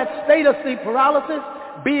into that state of sleep paralysis,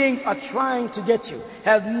 beings are trying to get you.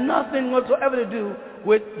 Has nothing whatsoever to do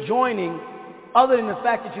with joining, other than the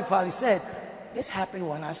fact that you probably said, this happened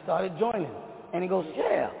when I started joining. And he goes,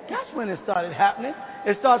 yeah, that's when it started happening.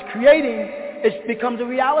 It starts creating, it becomes a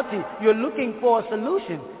reality. You're looking for a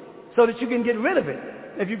solution so that you can get rid of it.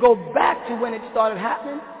 If you go back to when it started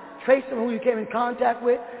happening, trace who you came in contact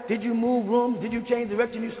with, did you move rooms, did you change the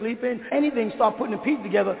direction you sleep in, anything, start putting the pieces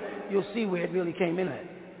together, you'll see where it really came in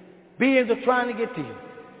at. Beings are trying to get to you.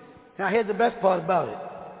 Now here's the best part about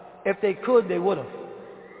it. If they could, they would have.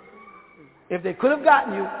 If they could have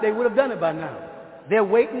gotten you, they would have done it by now. They're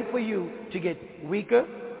waiting for you to get weaker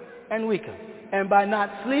and weaker. And by not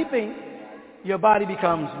sleeping, your body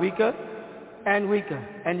becomes weaker and weaker.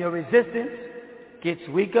 And your resistance gets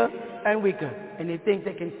weaker and weaker. And they think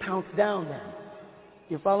they can pounce down them.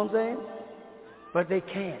 You follow what I'm saying? But they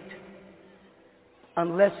can't.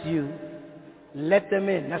 Unless you let them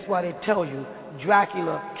in. That's why they tell you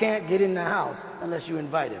Dracula can't get in the house unless you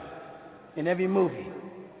invite him. In every movie.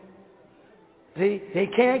 See, they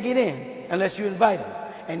can't get in unless you invite them.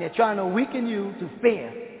 And they're trying to weaken you to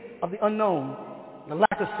fear of the unknown, the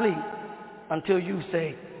lack of sleep, until you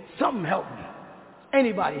say, something help me.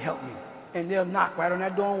 Anybody help me. And they'll knock right on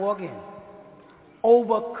that door and walk in.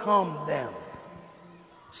 Overcome them.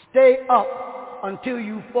 Stay up until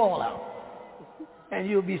you fall out. And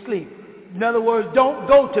you'll be asleep. In other words, don't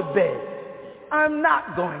go to bed. I'm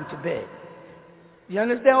not going to bed. You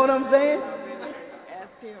understand what I'm saying?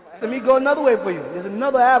 Let me go another way for you. There's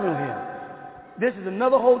another avenue here. This is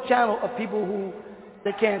another whole channel of people who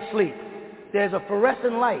they can't sleep. There's a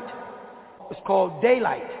fluorescent light. It's called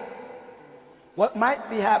daylight. What might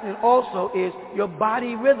be happening also is your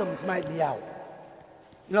body rhythms might be out.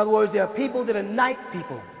 In other words, there are people that are night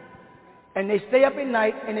people. And they stay up at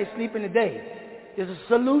night and they sleep in the day. There's a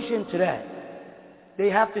solution to that. They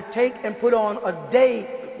have to take and put on a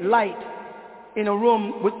day light in a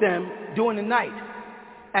room with them during the night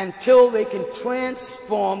until they can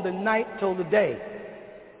transform the night till the day.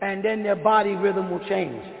 And then their body rhythm will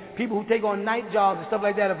change. People who take on night jobs and stuff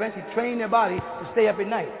like that eventually train their body to stay up at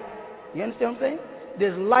night. You understand what I'm saying?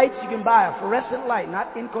 There's lights you can buy, a fluorescent light,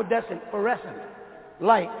 not incandescent, fluorescent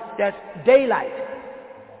light. That's daylight.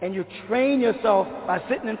 And you train yourself by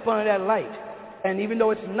sitting in front of that light. And even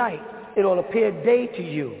though it's night, it'll appear day to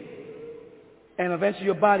you. And eventually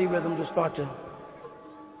your body rhythm will start to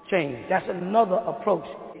change. That's another approach.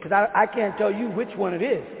 Because I can't tell you which one it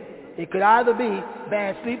is. It could either be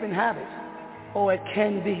bad sleeping habits, or it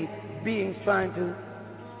can be beings trying to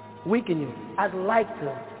weaken you. I'd like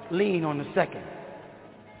to lean on the second.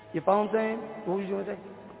 You follow what I'm saying? What was you going to say?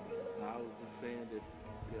 I was just saying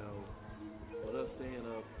that, with us staying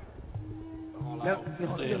up,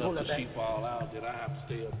 staying up till she fall out, that I have to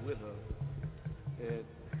stay up with her. And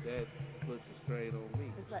that puts a strain on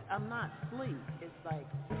me. It's like I'm not asleep. It's like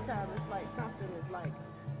this time it's like something is like,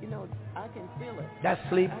 I can feel it. That's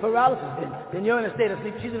sleep paralysis. Then you're in a state of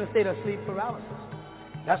sleep. She's in a state of sleep paralysis.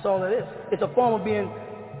 That's all it is. It's a form of being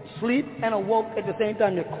asleep and awoke at the same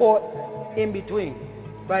time. You're caught in between.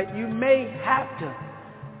 Right? You may have to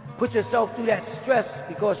put yourself through that stress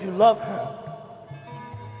because you love her.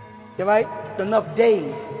 You're right? It's enough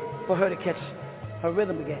days for her to catch her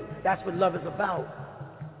rhythm again. That's what love is about.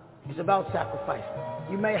 It's about sacrifice.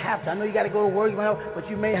 You may have to. I know you got to go to work, but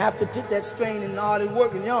you may have to take that strain and all the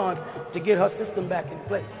work and yarn to get her system back in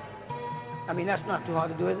place. I mean, that's not too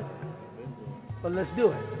hard to do, is it? But let's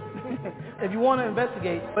do it. If you want to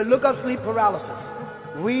investigate, but look up sleep paralysis.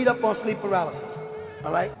 Read up on sleep paralysis.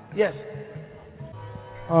 All right? Yes.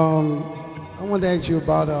 I wanted to ask you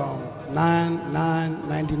about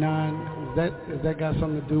 9999. Is that got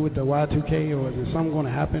something to do with the Y2K, or is there something going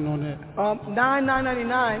to happen on that?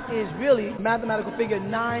 9999 is really mathematical figure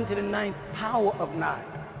 9 to the 9th power of 9.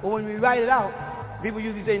 But when we write it out, people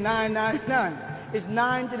usually say 999. It's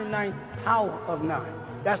 9 to the 9th power of 9.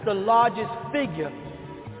 That's the largest figure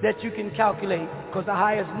that you can calculate, because the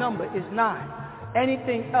highest number is 9.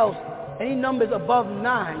 Anything else, any numbers above 9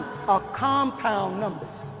 are compound numbers.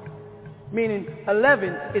 Meaning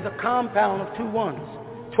 11 is a compound of 2 ones.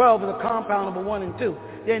 12 is a compound of a 1 and 2.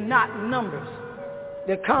 They're not numbers.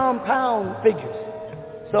 They're compound figures.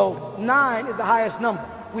 So 9 is the highest number.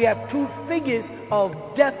 We have 2 figures of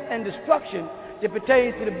death and destruction that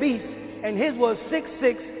pertains to the beast, and his was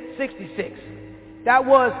 6666. That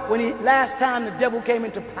was when last time the devil came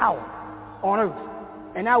into power on earth.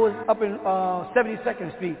 And that was up in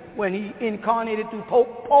 72nd Street when he incarnated through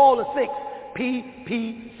Pope Paul VI,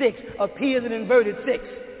 PP6. A P is an inverted 6.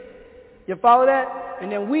 You follow that?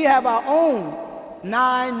 And then we have our own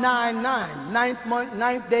 999,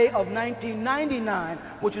 ninth day of 1999,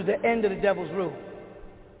 which was the end of the devil's rule.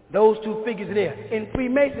 Those 2 figures are there. In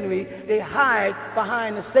Freemasonry, they hide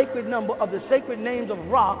behind the sacred number of the sacred names of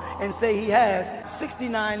Ra and say he has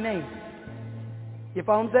 69 names. You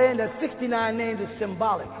follow what I'm saying? That 69 names is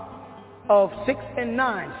symbolic of 6 and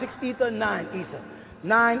 9. 6 ether, 9 ether.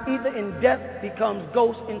 9 ether in death becomes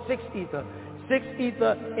ghost in 6 ether. 6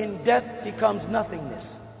 ether in death becomes nothingness.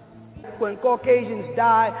 When Caucasians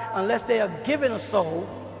die, unless they are given a soul,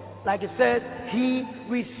 like it says, he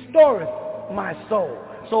restoreth my soul.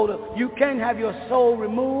 So that you can have your soul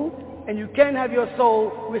removed and you can have your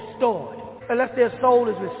soul restored. Unless their soul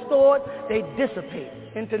is restored, they dissipate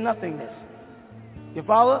into nothingness. You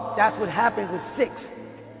follow? That's what happens with 6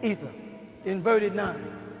 ether, inverted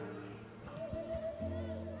 9.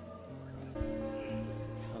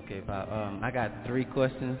 Okay, Bob. I got 3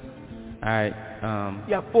 questions. All right.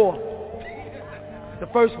 Yeah, 4. The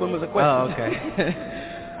first one was a question. Oh, okay.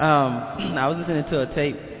 I was listening to a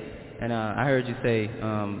tape, and I heard you say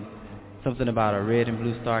something about a red and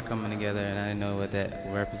blue star coming together, and I didn't know what that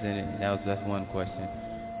represented. That's one question.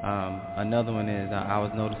 Another one is I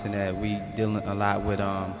was noticing that we dealing a lot with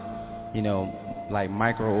like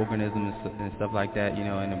microorganisms and stuff like that,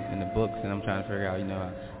 in the books, and I'm trying to figure out,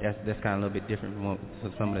 that's kind of a little bit different from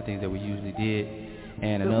some of the things that we usually did.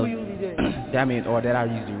 And another, who usually did? or that I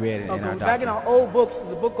usually read in our doctrine. Back in our old books,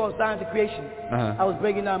 there's a book called Science of Creation. I was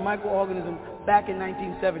breaking down microorganisms back in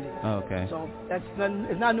 1970. Oh, okay. So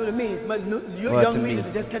it's not new to me. It's much new, young me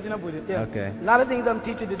that's just catching up with it. Yeah. Okay. A lot of things I'm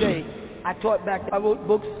teaching today, I taught back. I wrote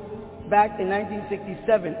books back in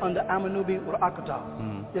 1967 under AMUNNUBI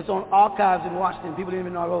RAAKHPTAH. It's on archives in Washington. People didn't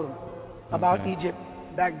even know I wrote them about Egypt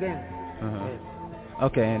back then. Yeah.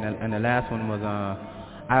 Okay, and the last one was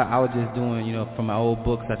I was just doing, from my old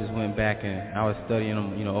books, I just went back and I was studying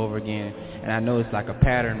them, over again, and I noticed like a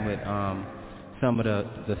pattern with some of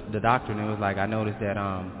the doctrine. It was like I noticed that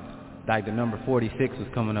like the number 46 was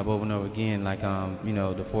coming up over and over again, like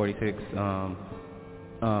the 46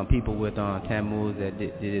 people with Tammuz that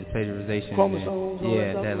did plagiarization. Chromosomes.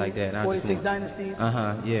 And, that like that. 46 dynasties.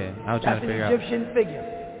 Yeah. I was trying to figure out. That's an Egyptian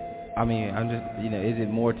figure. I mean, I'm just, is it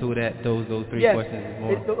more to that? Those 3 yes. questions is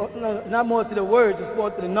more? No, not more to the words, it's more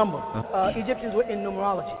to the number. Egyptians were in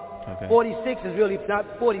numerology. Okay. 46 is really not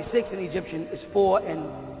 46 in Egyptian, it's 4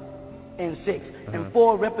 and 6. And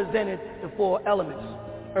 4 represented the 4 elements: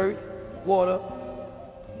 earth, water,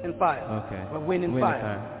 and fire. Okay. Or wind and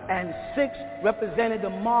fire. And 6 represented the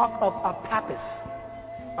mark of Apapis.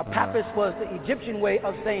 Apapis was the Egyptian way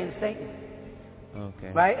of saying Satan.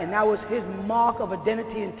 Okay. Right? And that was his mark of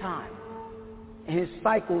identity in time. And his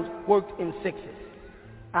cycles worked in 6s.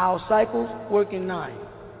 Our cycles work in 9. You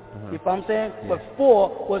know what I'm saying? Yes. But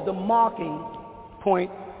 4 was the marking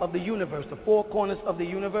point of the universe, the 4 corners of the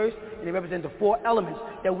universe, and they represent the 4 elements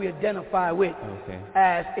that we identify with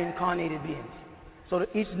as incarnated beings. So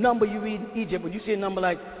that each number you read in Egypt, when you see a number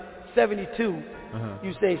like 72,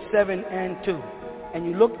 you say 7 and 2. And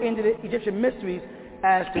you look into the Egyptian mysteries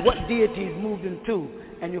as to what deities moved in 2,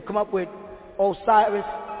 and you come up with Osiris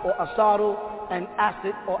or Asatru and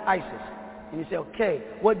Asit or Isis. And you say, okay,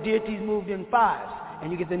 what deities moved in 5s?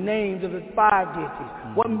 And you get the names of the 5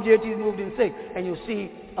 deities. What deities moved in 6? And you'll see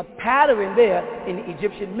a pattern there in the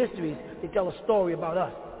Egyptian mysteries that tell a story about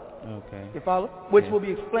us. Okay. You follow? Which will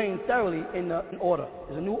be explained thoroughly in order.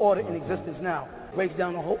 There's a new order in existence now. Breaks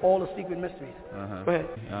down all the secret mysteries. Go ahead.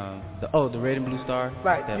 The red and blue star?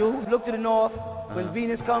 Right. You look to the north when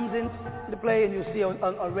Venus comes into play, and you'll see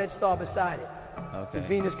a red star beside it. Okay. When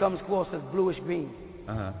Venus comes close, it's bluish green.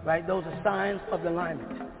 Right? Those are signs of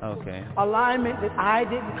alignment. Okay. Alignment that I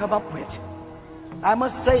didn't come up with. I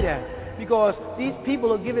must say that because these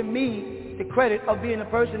people are giving me the credit of being the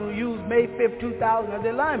person who used May 5th, 2000 as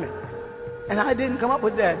the alignment. And I didn't come up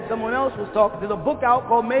with that. Someone else was talking. There's a book out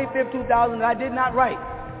called May 5th, 2000 that I did not write.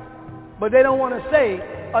 But they don't want to say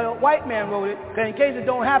a white man wrote it, because in case it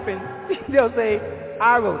don't happen, they'll say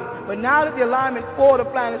I wrote it. But now that the alignment 4 of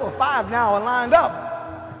the planets, or 5 now, are lined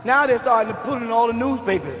up, now they're starting to put it in all the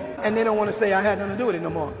newspapers, and they don't want to say I had nothing to do with it no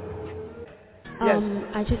more. Yes.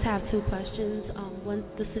 I just have 2 questions. One,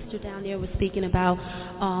 the sister down there was speaking about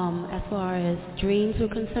as far as dreams were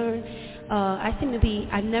concerned.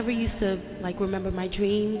 I never used to remember my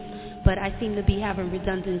dreams, but I seem to be having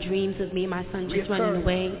redundant dreams of me and my son just running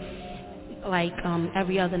away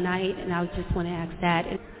every other night, and I just want to ask that.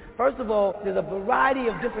 First of all, there's a variety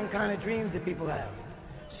of different kind of dreams that people have.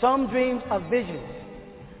 Some dreams are visions,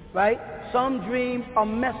 right? Some dreams are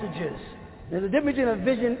messages. There's a difference between a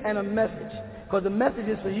vision and a message, because the message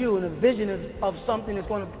is for you and the vision is of something that's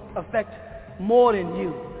going to affect more than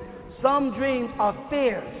you. Some dreams are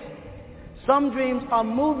fears. Some dreams are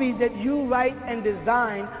movies that you write and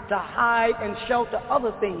design to hide and shelter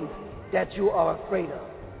other things that you are afraid of.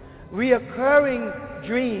 Reoccurring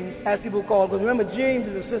dreams, as people call it, because remember, dreams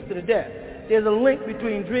is a sister to death. There's a link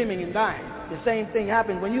between dreaming and dying. The same thing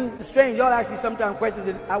happens when it's strange. Y'all ask me sometimes questions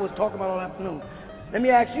that I was talking about all afternoon. Let me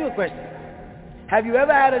ask you a question. Have you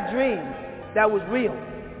ever had a dream that was real,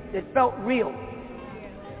 that felt real?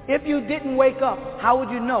 If you didn't wake up, how would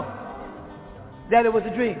you know that it was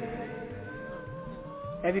a dream?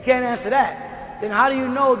 And if you can't answer that, then how do you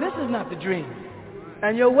know this is not the dream?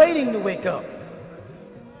 And you're waiting to wake up.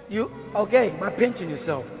 By pinching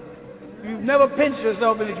yourself. You've never pinched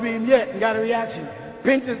yourself in a dream yet and got a reaction.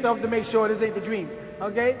 Pinch yourself to make sure this ain't the dream.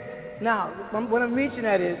 Okay? Now, what I'm reaching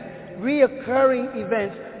at is, reoccurring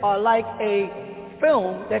events are like a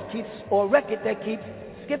film that keeps, or record that keeps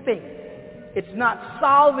skipping. It's not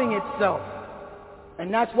solving itself.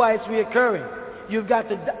 And that's why it's reoccurring. You've got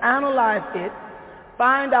to analyze it,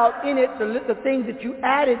 find out in it the things that you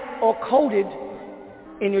added or coded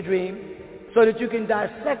in your dream, so that you can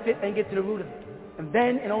dissect it and get to the root of it. And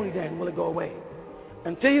then, and only then, will it go away.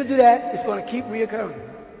 Until you do that, it's going to keep reoccurring.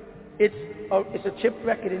 It's a chip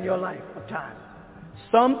record in your life of time.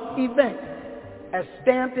 Some event has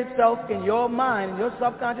stamped itself in your mind, in your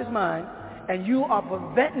subconscious mind, and you are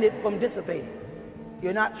preventing it from dissipating.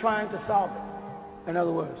 You're not trying to solve it. In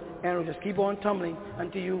other words, and it'll just keep on tumbling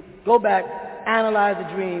until you go back, analyze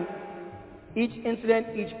the dream, each incident,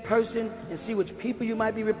 each person, and see which people you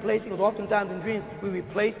might be replacing. Because oftentimes in dreams, we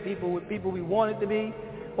replace people with people we want it to be,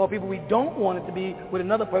 or people we don't want it to be, with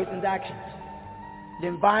another person's actions. The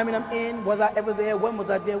environment I'm in, was I ever there? When was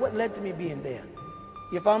I there? What led to me being there?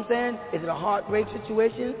 You know what I'm saying? Is it a heartbreak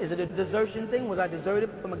situation? Is it a desertion thing? Was I deserted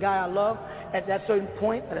from a guy I love at that certain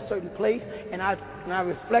point, at a certain place? And I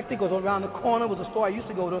reflected, because around the corner was a store I used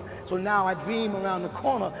to go to, so now I dream around the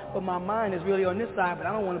corner, but my mind is really on this side, but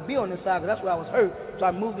I don't want to be on this side, because that's where I was hurt. So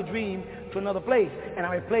I moved the dream to another place, and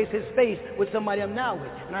I replace his face with somebody I'm now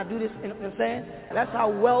with. And I do this, you know what I'm saying? And that's how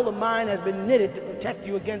well the mind has been knitted to protect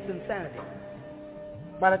you against insanity.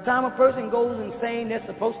 By the time a person goes insane, they're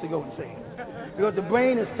supposed to go insane. Because the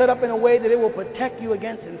brain is set up in a way that it will protect you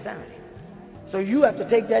against insanity. So you have to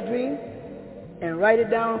take that dream and write it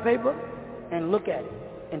down on paper and look at it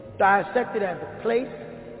and dissect it as the place,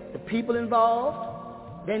 the people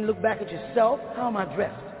involved, then look back at yourself. How am I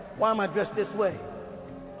dressed? Why am I dressed this way?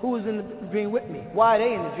 Who is in the dream with me? Why are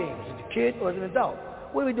they in the dream? Is it a kid or is it an adult?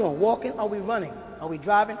 What are we doing? Walking? Are we running? Are we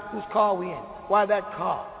driving? Whose car are we in? Why that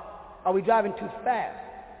car? Are we driving too fast?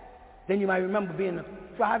 Then you might remember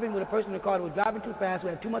driving with a person in the car that was driving too fast, who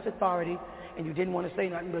had too much authority, and you didn't want to say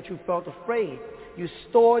nothing, but you felt afraid. You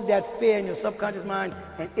stored that fear in your subconscious mind,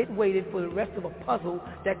 and it waited for the rest of a puzzle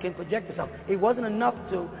that can project itself. It wasn't enough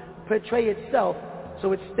to portray itself,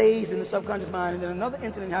 so it stays in the subconscious mind. And then another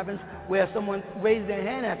incident happens where someone raises their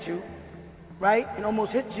hand at you, right, and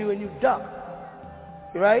almost hits you, and you duck,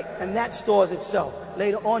 right? And that stores itself.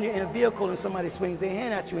 Later on, you're in a vehicle, and somebody swings their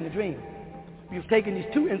hand at you in a dream. You've taken these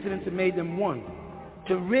two incidents and made them one.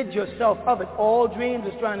 To rid yourself of it, all dreams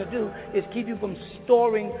is trying to do is keep you from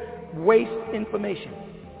storing waste information.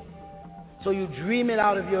 So you dream it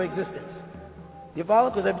out of your existence. You follow?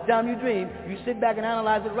 Because every time you dream, you sit back and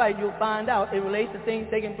analyze it right, you'll find out it relates to things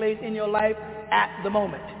taking place in your life at the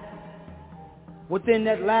moment. Within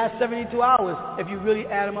that last 72 hours, if you really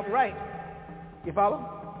add them up right. You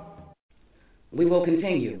follow? We will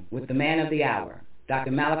continue with the man of the hour,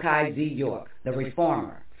 Dr. Malachi Z. York, the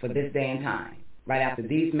reformer for this day and time, right after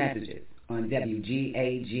these messages on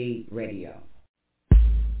WGAG Radio.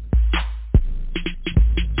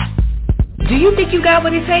 Do you think you got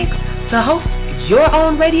what it takes to host your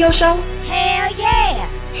own radio show? Hell yeah!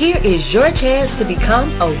 Here is your chance to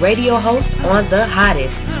become a radio host on the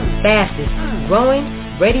hottest, fastest, growing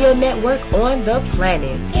radio network on the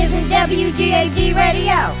planet. Isn't WGAG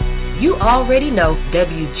Radio? You already know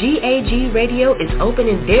WGAG Radio is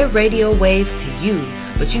opening their radio waves to you,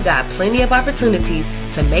 but you got plenty of opportunities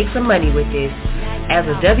to make some money with this. As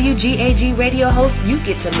a WGAG radio host, you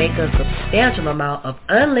get to make a substantial amount of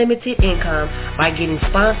unlimited income by getting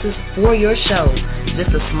sponsors for your show.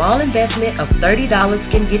 Just a small investment of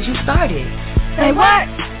 $30 can get you started. Say what?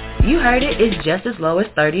 You heard it, it's just as low as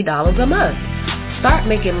 $30 a month. Start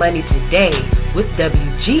making money today with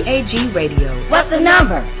WGAG Radio. What's the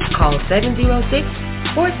number? Call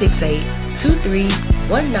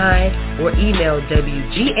 706-468-2319 or email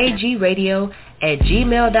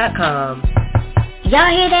WGAGradio@gmail.com. Y'all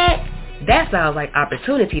hear that? That sounds like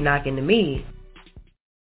opportunity knocking to me.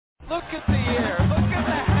 Look at the air. Look at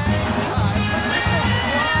the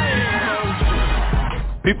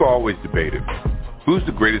hang. People always debate it. Who's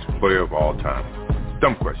the greatest player of all time?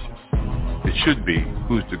 Dumb question. It should be,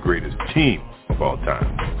 who's the greatest team of all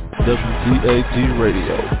time? WGAG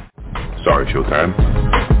Radio. Sorry, Showtime.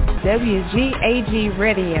 WGAG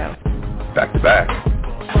Radio. Back to back.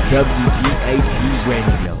 WGAG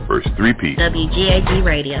Radio. First three-peat. WGAG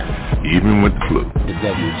Radio. Even with the flu. The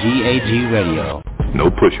WGAG Radio. No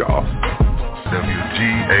push-off.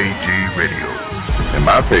 WGAG Radio. And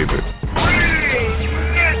my favorite.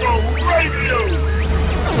 Radio.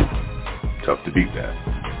 Tough to beat that.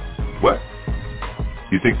 What?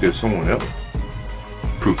 You think there's someone else?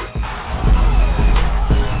 Prove it.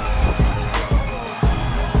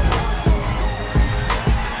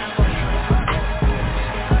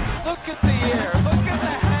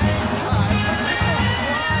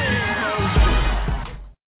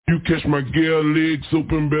 You catch my girl legs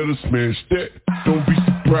open, better smash that. Don't be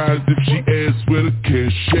surprised if she asks where the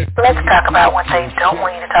cash at. Let's talk about what they don't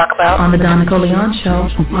want you to talk about. On the Donna Coleon Show,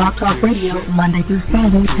 Blog Talk Radio, Monday through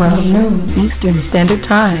Friday, 12 noon Eastern Standard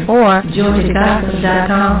Time, or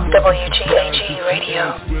GeorgiaGospel.com. WGAG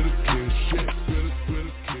Radio.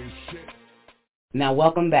 Now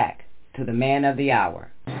welcome back to the Man of the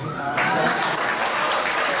Hour.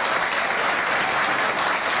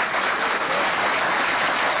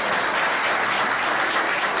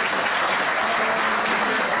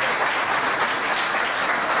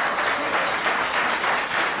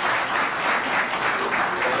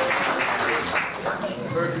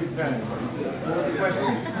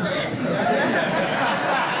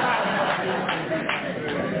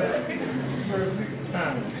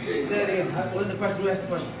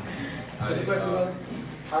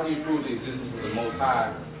 How do you prove the existence of the Most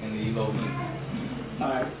High in the E.O?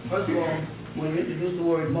 Alright, first of all, when you introduce the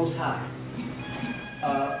word Most High,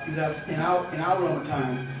 you have, in our Roman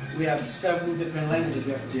time, we have several different languages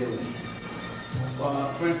we have to deal with.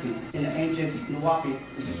 For instance, in the ancient Nuwapi,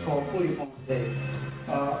 which is called cuneiform today,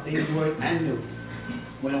 they use the word Anu,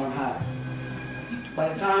 when on high. By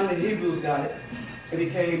the time the Hebrews got it, it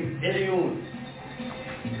became Elion.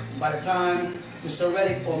 By the time the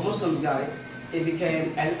Syriac or Muslims got it, it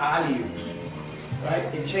became Al-Aliyu, right?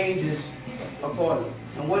 It changes accordingly.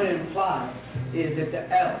 And what it implies is that the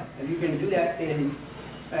L, and you can do that in,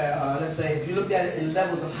 let's say, if you look at it in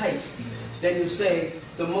levels of height, then you say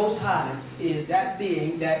the Most High is that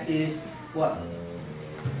being that is what?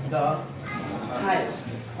 The highest,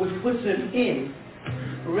 which puts him in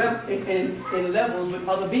levels with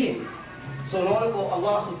other beings. So in order for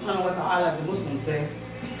Allah subhanahu wa ta'ala, as the Muslims say,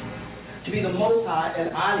 to be the Most High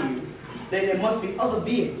and Aliyu, then there must be other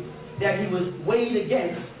beings that he was weighed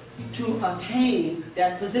against to attain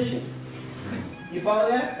that position. You follow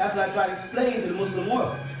that? That's what I try to explain to the Muslim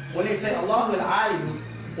world. When they say Allah will Aliyu,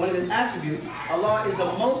 one of his attributes, Allah is the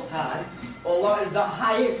Most High, or Allah is the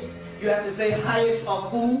highest. You have to say highest of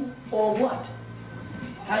who or what.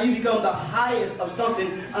 How you become the highest of something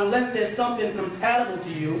unless there's something compatible to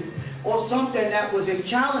you or something that was a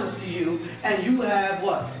challenge to you and you have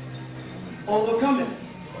what? Overcome it.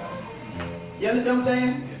 You understand what I'm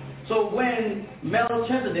saying? So when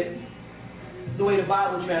Melchizedek, the way the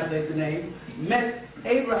Bible translates the name, met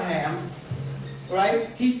Abraham,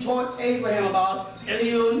 right? He taught Abraham about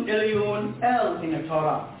Elion, El in the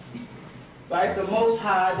Torah. Right? The Most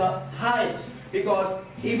High, the highest. Because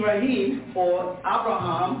Ibrahim or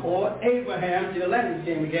Abraham or Abraham, to the Latin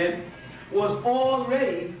name again, was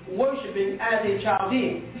already worshiping as a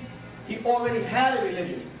Chaldean. He already had a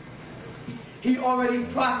religion. He already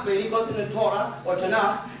prostrated. He goes in the Torah or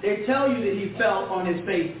Tanakh. They tell you that he fell on his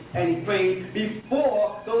face and he prayed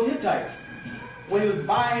before those Hittites. when he was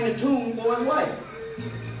buying the tomb for his wife.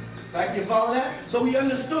 Right? You follow that? So he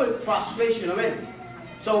understood prostration already.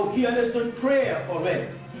 So he understood prayer already.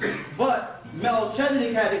 But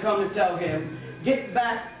Melchizedek had to come and tell him, get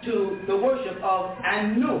back to the worship of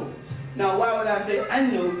Anu. Now, why would I say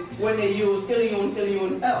Anu when they use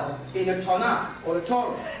Ilion El in the Tanakh or the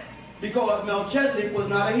Torah? Because Melchizedek was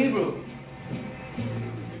not a Hebrew.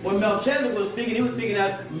 When Melchizedek was speaking, he was speaking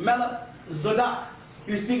as Melech Zodak.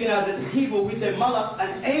 He was speaking as in Hebrew, we say Malach,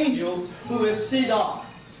 an angel who is Sidar,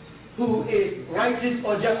 who is righteous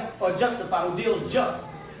or justified, who deals just.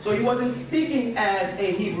 So he wasn't speaking as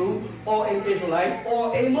a Hebrew or an Israelite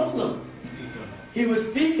or a Muslim. He was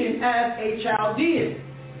speaking as a Chaldean.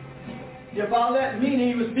 You follow that? Meaning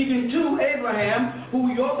he was speaking to Abraham,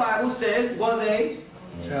 who your Bible says was a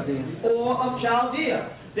Chaldean or of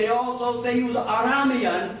Chaldea. They also say he was an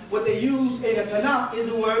Aramean. What they use in the Tanakh is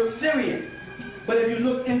the word Syrian. But if you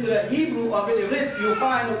look into the Hebrew of it, you'll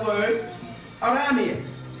find the word Aramean,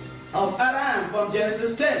 of Aram from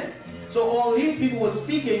Genesis 10. So all these people were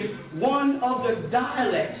speaking one of the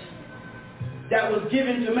dialects that was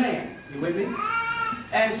given to man. You with me?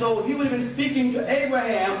 And so he would have been speaking to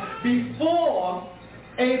Abraham before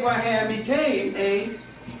Abraham became a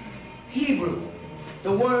Hebrew.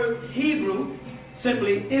 The word Hebrew,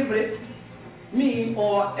 simply Ivrit, means,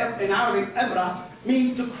 or in Arabic, Ebra,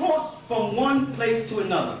 means to cross from one place to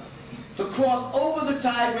another, to cross over the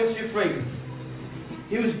Tigris Euphrates.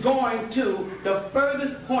 He was going to the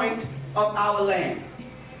furthest point of our land.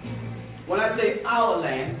 When I say our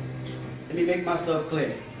land, let me make myself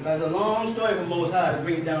clear. That's a long story from Most High to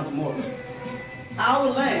bring it down to more. Our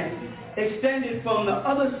land extended from the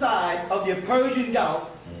other side of the Persian Gulf,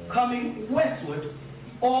 coming westward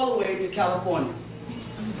all the way to California.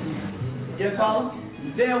 You follow?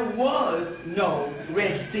 There was no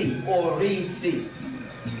Red Sea or Red Sea.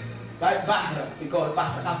 Like Bahra, we call it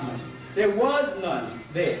Bahra Ahmad. There was none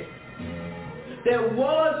there. There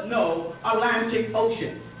was no Atlantic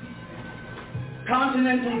Ocean.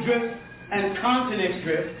 Continental drift and continent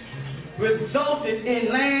drift resulted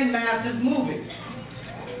in land masses moving.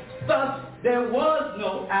 Thus, there was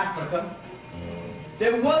no Africa.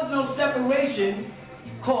 There was no separation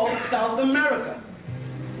called South America.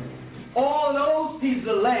 All those pieces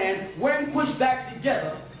of land, when pushed back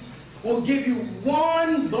together, will give you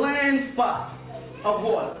one bland spot of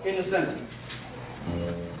water in the center.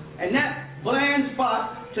 And that bland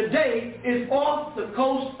spot today is off the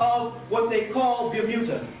coast of what they call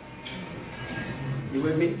Bermuda. You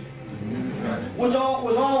with me? Was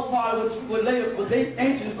all part of what they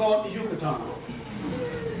ancients called the Yucatan.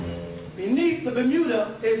 Beneath the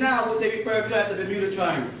Bermuda is now what they refer to as the Bermuda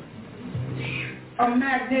Triangle. A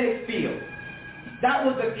magnetic field. That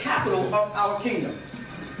was the capital of our kingdom.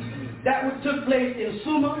 That took place in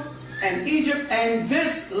Sumer and Egypt, and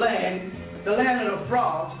this land, the land of the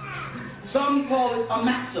frogs, some call it a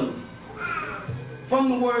maxim, from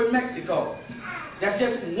the word Mexico. That's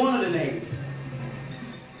just one of the names.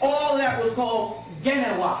 All that was called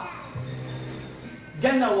Genawa.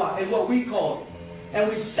 Genawa is what we call it. And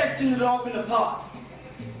we sectioned it off into parts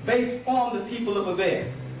based on the people of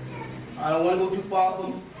Abel. I don't want to go too far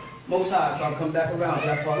from Most High, so I'll come back around.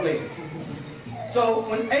 That's all later. So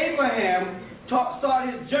when Abraham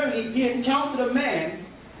started his journey, he encountered a man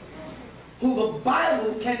who the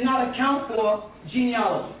Bible cannot account for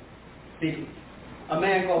genealogy speaking. A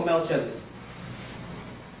man called Melchizedek.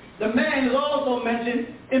 The man is also mentioned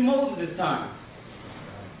in Moses' time.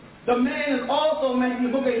 The man is also mentioned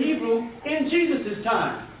in the book of Hebrew in Jesus'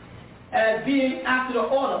 time as being after the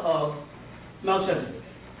order of Melchizedek.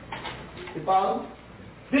 You follow?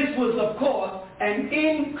 This was, of course, an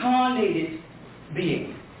incarnated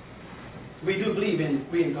being. We do believe in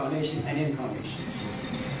reincarnation and incarnation.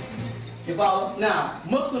 You follow? Now,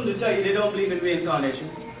 Muslims will tell you they don't believe in reincarnation.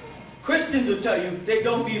 Christians will tell you they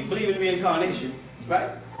don't believe in reincarnation,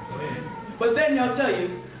 right? But then they'll tell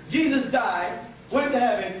you Jesus died, went to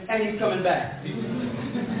heaven, and he's coming back.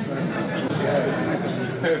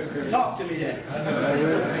 Talk to me then.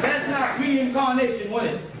 That's not reincarnation, was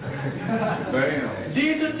it?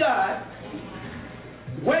 Jesus died,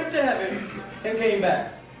 went to heaven, and came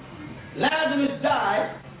back. Lazarus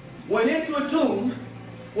died, went into a tomb,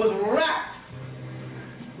 was wrapped,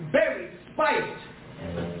 buried, spiced.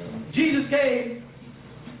 Jesus came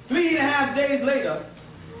 3.5 days later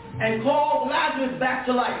and called Lazarus back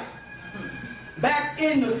to life. Back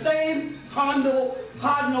in the same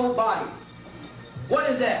cardinal body. What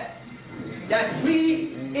is that? That's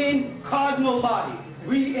reincarnal body.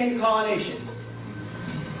 Reincarnation.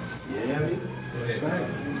 You hear me?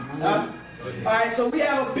 Alright, so we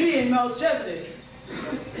have a being, Melchizedek,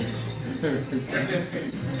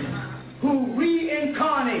 who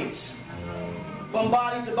reincarnates from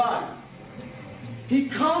body to body. He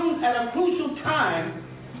comes at a crucial time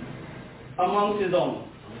amongst his own.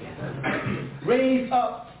 Raised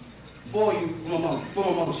up for you from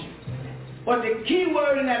amongst you. But the key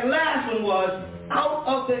word in that last one was out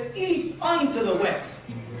of the east unto the west.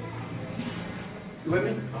 You with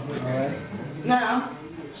me? All right. Now,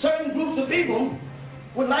 certain groups of people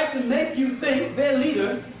would like to make you think their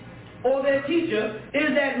leader or their teacher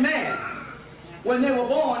is that man when they were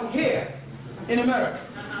born here in America.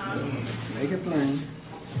 Make it plain.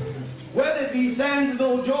 Whether it be San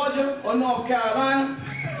Diego, Georgia, or North Carolina,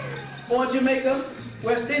 or Jamaica,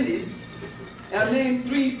 West Indies, and I named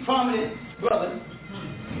 3 prominent brothers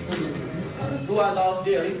who I lost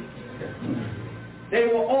dearly. They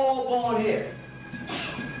were all born here.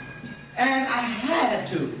 And I had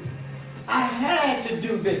to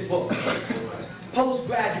do this book,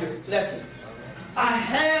 postgraduate lesson. I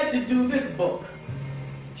had to do this book,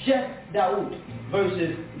 Chef Daoud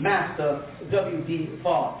versus Master W.D.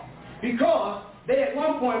 Fard. Because they at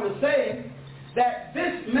one point were saying that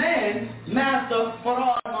this man, Master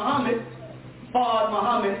Fard Muhammad, Farid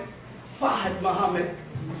Muhammad,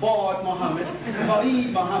 or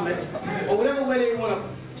whatever way they want to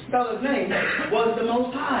spell his name, was the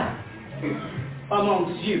Most High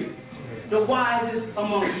amongst you, the wisest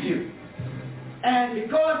amongst you. And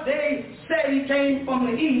because they said he came from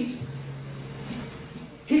the east,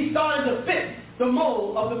 he started to fit the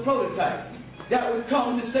mold of the prototype that would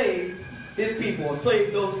come to save his people, or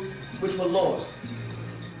save those which were lost.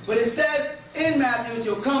 But it says in Matthew, that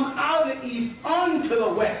you'll come out of the east unto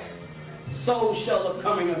the west, so shall the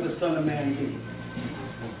coming of the Son of Man be.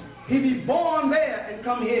 He be born there and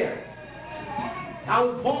come here. I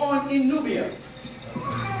was born in Nubia.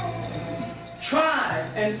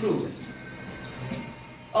 Tried and proven.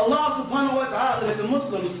 Allah subhanahu wa ta'ala, that the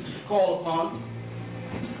Muslims call upon,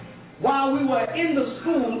 while we were in the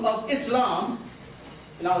school of Islam,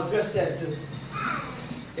 and I'll address that too,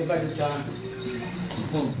 if I get time,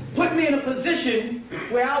 put me in a position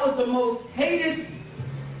where I was the most hated,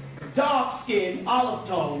 dark-skinned,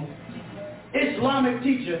 olive-toned Islamic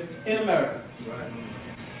teacher in America.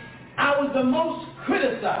 I was the most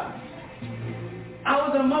criticized. I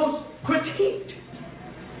was the most critiqued.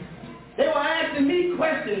 They were asking me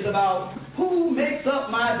questions about who makes up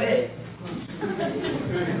my bed,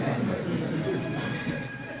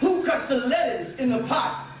 who cuts the lettuce in the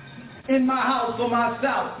pot in my house for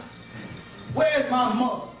myself, where's my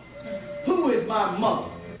mother, who is my mother,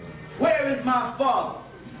 where is my father,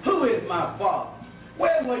 who is my father,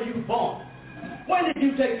 where were you born, when did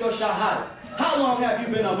you take your shahada, how long have you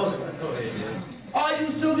been a Muslim, are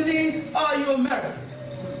you Sudanese, are you American?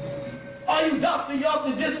 Are you Dr. York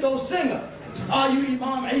the disco singer? Are you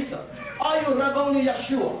Imam Isa? Are you Rabboni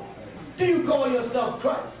Yeshua? Do you call yourself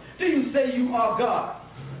Christ? Do you say you are God?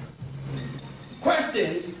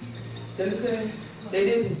 Questions they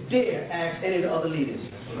didn't dare ask any of the other leaders.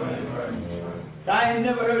 I ain't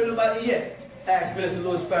never heard nobody yet ask Minister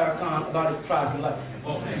Louis Farrakhan about his private life.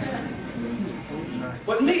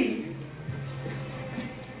 But me,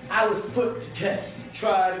 I was put to test,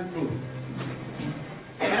 tried and proved.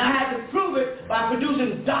 And I had to prove it by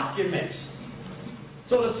producing documents.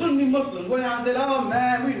 So the Sunni Muslims went out and said, oh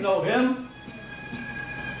man, we know him.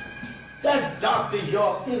 That's Dr.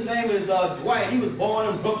 York. His name is Dwight. He was born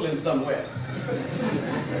in Brooklyn somewhere.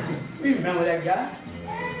 We remember that guy.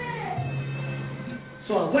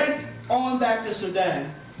 So I went on back to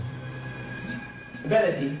Sudan,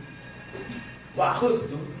 Beledi,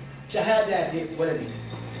 Wahuzdu, Shahadati, whatever,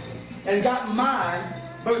 and got my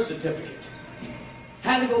birth certificate.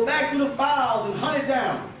 Had to go back to the files and hunt it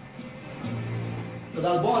down. Because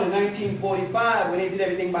I was born in 1945 when they did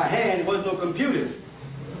everything by hand. There was no computers.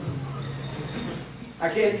 I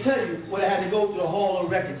can't tell you what I had to go through the Hall of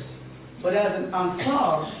Records. But as an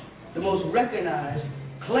Ansar, the most recognized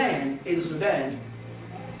clan in Sudan,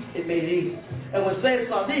 it made it easy. And with Sayyid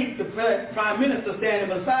Sadiq, the prime minister, standing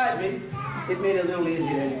beside me, it made it a little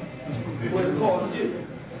easier than what it cost you.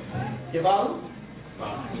 You follow?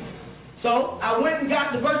 So I went and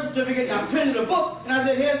got the birth certificate and I printed a book and I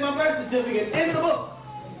said, here's my birth certificate in the book.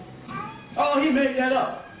 Oh, he made that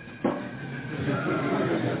up.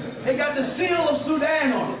 He got the seal of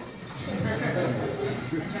Sudan on it.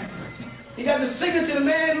 He got the signature of the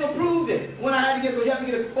man who approved it. When I had to get, you have to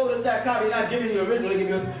get a photostat copy, not giving you the original, they give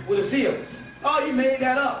you with a seal. Oh, he made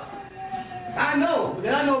that up. I know.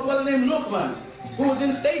 Then I know a brother named Lukman, who was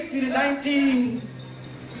in State Street in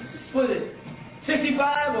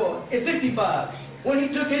 65 or 65, when he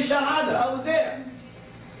took his shahada. I was there.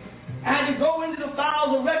 I had to go into the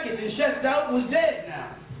files of records, and Sheikh Daoud was dead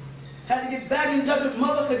now. Had to get back in touch with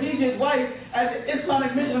Mother Khadija, his wife, at the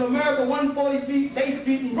Islamic Mission of America, 140 State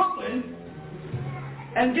Street in Brooklyn,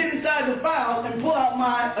 and get inside the files and pull out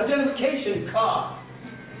my identification card.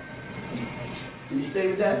 Can you stay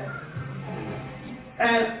with that?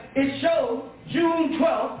 And it showed June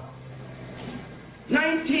 12th,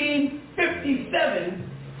 1957,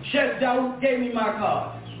 Sheikh Daoud gave me my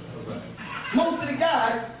card. Most of the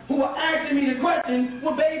guys who were asking me the questions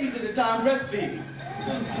were babies at the time, breastfeeding.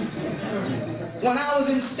 When I was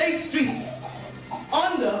in State Street,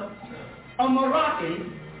 under a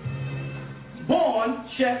Moroccan, born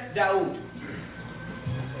Sheikh Daoud,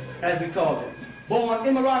 as we call it, born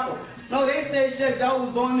in Morocco. No, they say Sheikh Daoud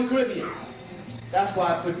was born in the Caribbean. That's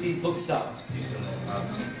why I put these books up.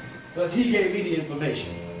 Because he gave me the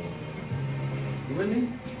information. You with me?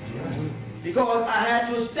 Because I had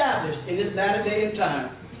to establish in this latter day and time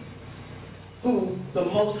who the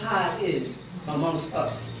Most High is amongst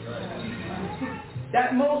us.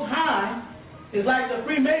 That Most High is like the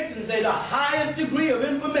Freemasons say, the highest degree of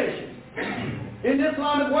information. In the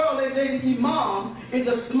Islamic world, they say the Imam is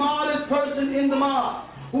the smartest person in the mosque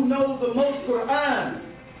who knows the most Quran,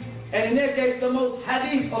 and in their case, the most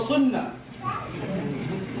Hadith or Sunnah,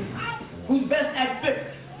 who's best at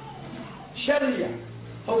fiqh, Sharia, a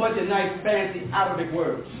whole bunch of nice, fancy Arabic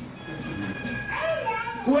words.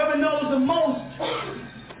 Whoever knows the most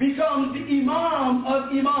becomes the Imam of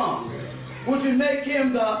Imams, which would make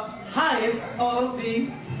him the highest of the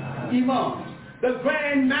Imams. The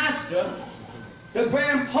Grand Master, the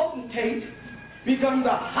Grand Potentate, becomes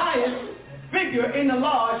the highest figure in the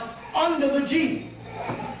lodge under the G,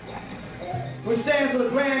 which stands for the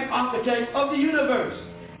Grand Architect of the universe.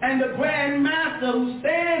 And the Grand Master who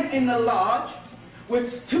stands in the lodge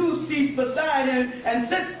with two seats beside him and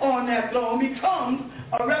sits on that throne becomes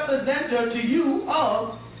a representative to you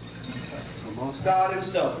of amongst God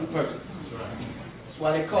himself in person. That's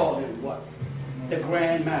why they call him what? The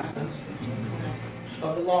Grand Master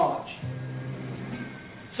of the lodge.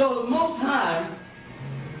 So the Most High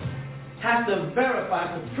has to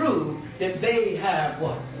verify, to prove that they have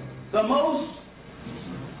what? The most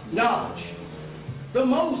knowledge, the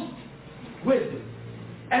most wisdom,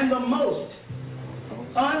 and the most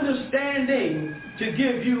understanding to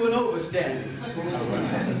give you an overstanding.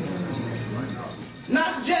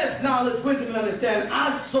 Not just knowledge, wisdom, and understanding.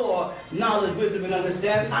 I saw knowledge, wisdom, and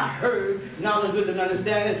understanding. I heard knowledge, wisdom, and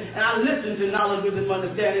understanding. And I listened to knowledge, wisdom, and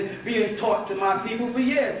understanding being taught to my people for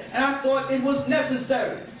years. And I thought it was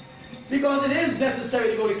necessary. Because it is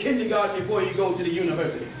necessary to go to kindergarten before you go to the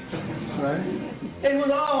university. Right? It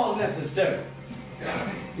was all necessary.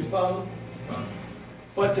 You follow?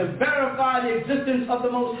 But to verify the existence of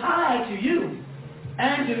the Most High to you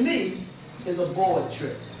and to me is a board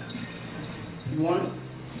trip. You want it?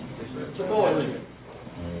 It's a board trip.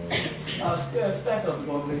 Stack up,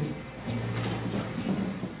 please.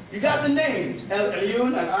 You got the names,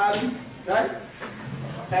 El-Ayun and Ali, right?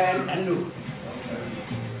 And Anu.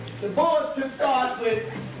 The board trip starts with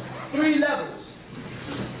 3 levels.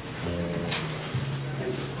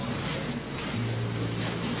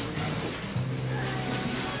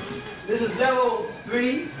 This is level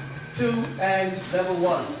 3, 2, and level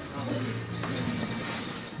 1.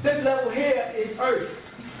 This level here is Earth.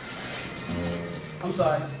 I'm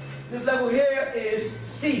sorry. This level here is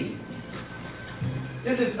sea.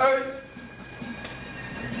 This is Earth.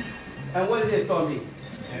 And what is this going to be?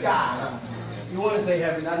 Sky. You want to say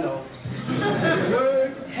heaven, I know. The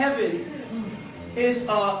word heaven is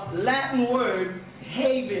a Latin word,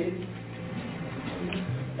 haven.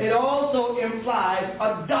 It also implies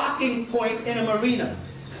a docking point in a marina.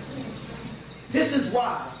 This is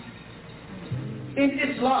why, in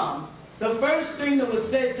Islam, the first thing that was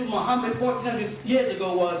said to Muhammad 1400 years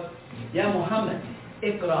ago was, Ya Muhammad,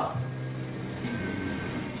 Iqra.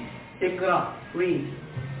 Iqra, read.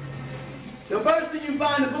 The first thing you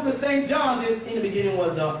find in the book of St. John is, in the beginning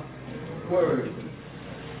was a word.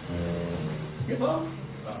 You know?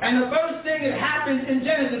 And the first thing that happens in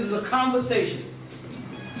Genesis is a conversation.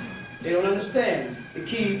 They don't understand. The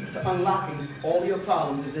key to unlocking all your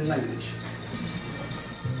problems is in language.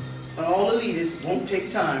 And all the leaders won't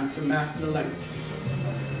take time to master the language.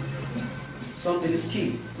 Something is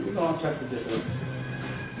key. We're going to touch with this one.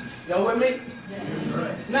 Y'all with me?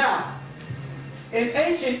 Yeah. Now, in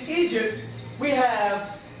ancient Egypt, we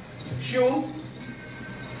have Shu,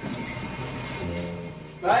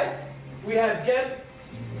 right? We have Get,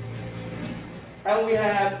 and we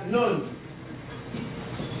have Nun.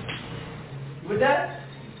 With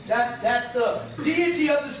that's the deity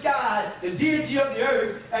of the sky, the deity of the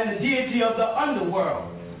earth, and the deity of the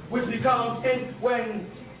underworld. which becomes when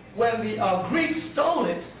the Greeks stole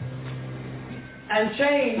it and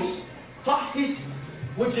changed Fahit,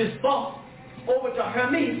 which is Thoth, over to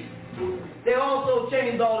Hermes, they also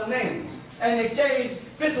changed all the names. And they changed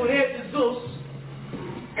this one here to Zeus,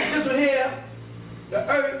 this one here, the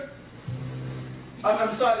earth,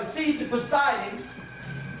 the sea to Poseidon,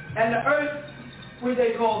 and the earth, which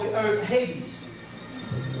they call the earth, Hades.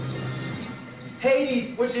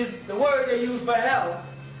 Hades, which is the word they use for hell,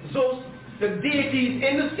 Zeus, the deities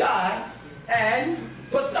in the sky, and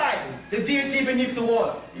Poseidon, the deity beneath the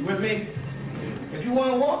water. You with me? If you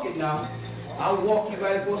want to walk it now, I'll walk you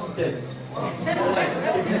right across the table.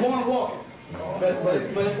 If you want to walk it.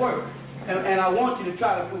 But it's work. And I want you to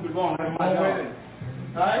try to prove it wrong. That's my job.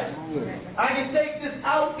 Alright? I can take this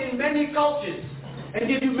out in many cultures and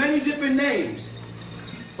give you many different names.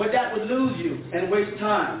 But that would lose you and waste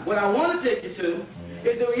time. What I want to take you to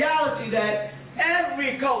is the reality that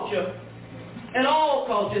every culture and all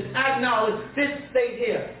cultures acknowledge this state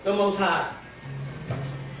here, the Most High.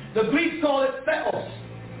 The Greeks call it Theos.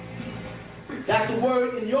 That's the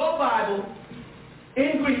word in your Bible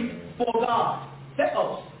in Greek for God,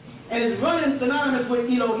 Theos. And it's running synonymous with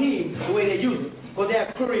Elohim, the way they use it. But they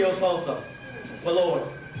have Kurios also, for Lord.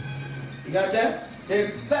 You got that?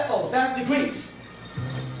 There's Theos, that's the Greeks.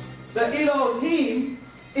 The Elohim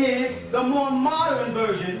is the more modern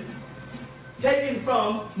version taken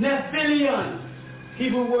from Nephilion,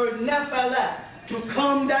 Hebrew word Nephilah, to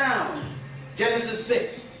come down, Genesis 6.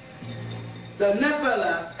 The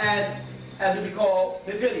Nephilah as it be called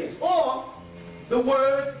Nephilion. Or the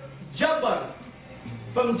word Jabbar,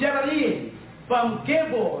 from Jebalim, from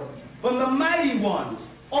Gibor, from the mighty ones.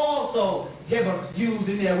 Also, Gibor used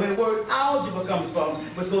in there where the word algebra comes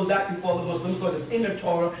from, which goes back before the Muslims, so it's in the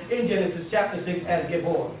Torah, in Genesis chapter 6 as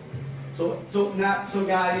Gibor. So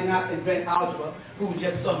God did not invent algebra, who was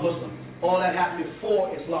just some Muslim. All that happened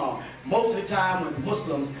before Islam. Most of the time when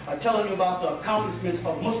Muslims are telling you about the accomplishments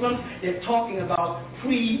of Muslims, they're talking about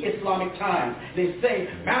pre-Islamic times. They say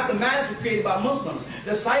mathematics was created by Muslims.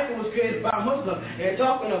 The cipher was created by Muslims. They're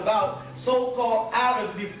talking about so-called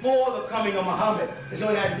Arabs before the coming of Muhammad. And so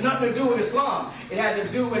it had nothing to do with Islam. It had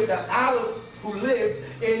to do with the Arabs who lived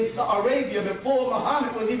in Arabia before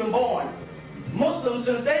Muhammad was even born. Muslims,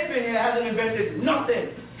 since they've been here, hasn't invented nothing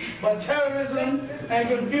but terrorism and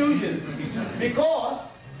confusion, because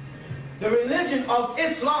the religion of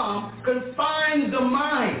Islam confines the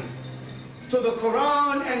mind to the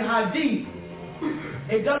Quran and Hadith.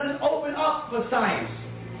 It doesn't open up for science.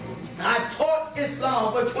 I taught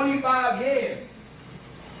Islam for 25 years.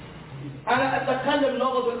 أنا أتكلم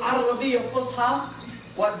لغة العربية الفصحى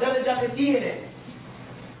والدرجة كثيرة.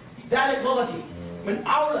 ذلك لغتي من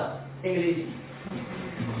أولى إنجليزي.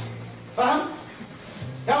 فهم؟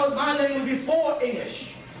 That was my language before English.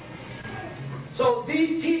 So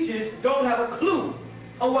these teachers don't have a clue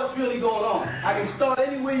of what's really going on. I can start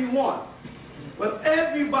anywhere you want. But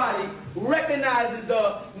everybody recognizes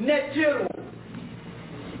the Nechiru,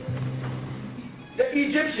 the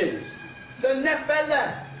Egyptians, the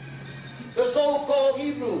Nephilim, the so-called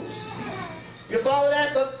Hebrews. You follow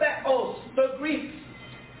that? The Theos, the Greeks,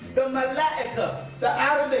 the Malachi, the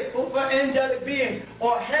Arabic, or angelic beings,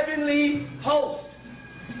 or heavenly hosts.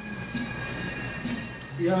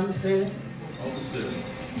 You understand?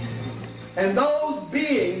 And those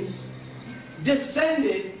beings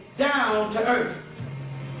descended down to earth.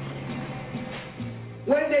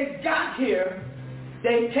 When they got here,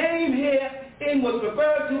 they came here in what's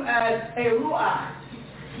referred to as a ruach,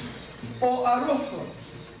 or a ruh,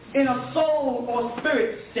 in a soul or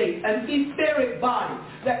spirit state, an etheric body.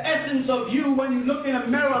 The essence of you when you look in a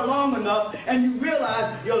mirror long enough and you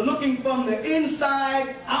realize you're looking from the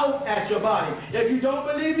inside out at your body. If you don't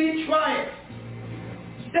believe me, try it.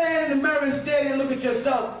 Stand in the mirror and stand and look at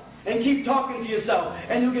yourself and keep talking to yourself.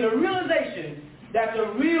 And you'll get a realization that the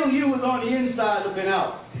real you is on the inside looking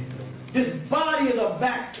out. This body is a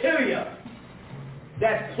bacteria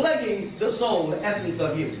that's plaguing the soul, the essence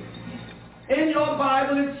of you. In your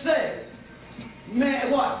Bible it says,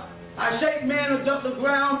 man, what? I shake man of dust of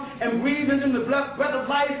ground and breathe into the breath of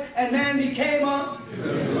life, and man became a...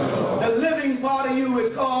 The living part of you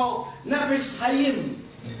is called Nefesh Hayim,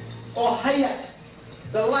 or Hayat,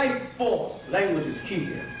 the life force. Language is key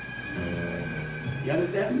here. You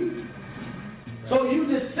understand me? So you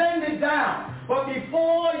descended down, but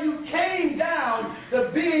before you came down,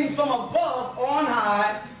 the beings from above on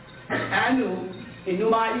high, Anu,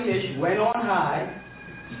 Inuma'ish, went on high,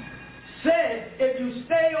 said if you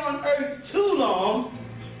stay on earth too long,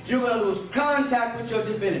 you're going to lose contact with your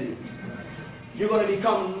divinity. You're going to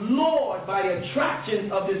become lured by the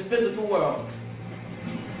attractions of this physical world.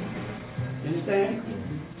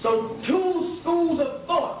 Understand? So two schools of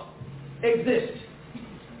thought exist.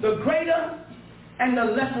 The greater and the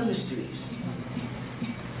lesser mysteries.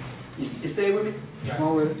 You stay with me? Come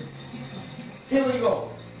on with it. Here we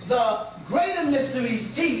go. The greater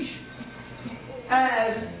mysteries teach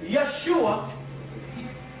as Yeshua,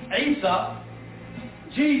 Isa,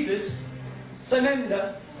 Jesus,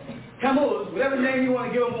 Sananda, Tammuz, whatever name you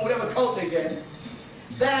want to give them, whatever culture again,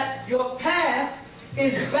 that your path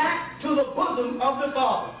is back to the bosom of the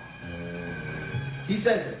Father. He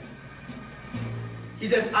says it. He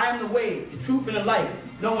says, I am the way, the truth, and the life.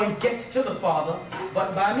 No one gets to the Father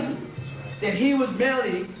but by me. That he was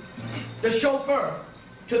merely the chauffeur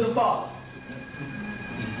to the Father.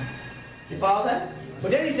 You follow that?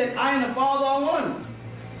 But then he said, I and the Father are one.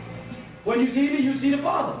 When you see me, you see the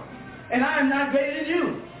Father. And I am not greater than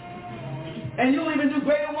you. And you'll even do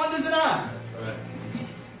greater wonders than I. Right.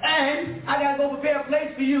 And I got to go prepare a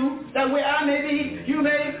place for you, that where I may be, you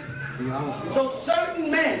may. So certain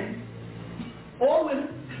men, or women,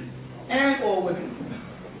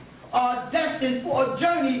 are destined for a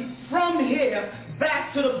journey from here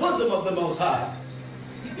back to the bosom of the Most High.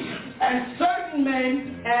 And certain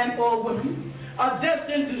men and or women are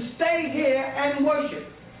destined to stay here and worship.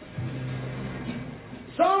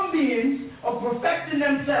 Some beings are perfecting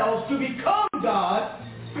themselves to become God,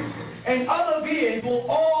 and other beings will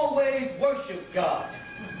always worship God.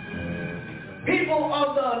 People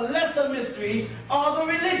of the lesser mysteries are the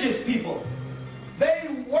religious people.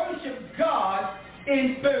 They worship God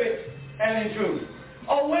in spirit and in truth,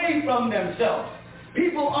 away from themselves.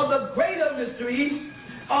 People of the greater mysteries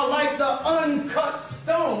are like the uncut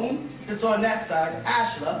stone that's on that side,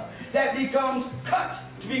 ashlar, that becomes cut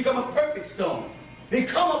to become a perfect stone.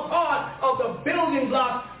 Become a part of the building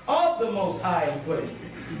block of the Most High in place.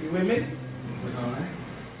 You with me?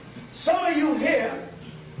 Some of you here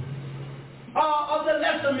are of the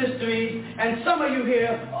lesser mysteries, and some of you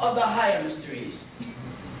here are of the higher mysteries.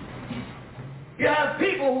 You have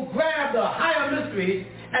people who grab the higher mysteries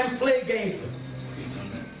and play games with them.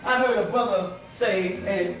 I heard a brother say,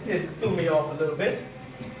 and it threw me off a little bit.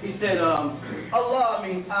 He said, Allah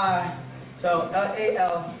means I, so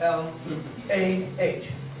L-A-L-L-A-H.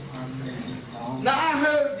 Now I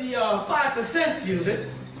heard the 5% use it,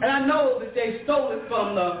 and I know that they stole it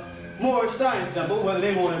from the Moorish science symbol, whether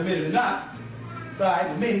they want to admit it or not. Sorry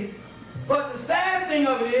with me. But the sad thing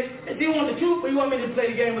of it is do you want the truth or you want me to play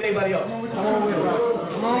the game with everybody else? Come on with it.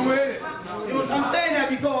 Come on with it. I'm saying that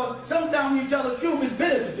because sometimes when you tell the truth, it's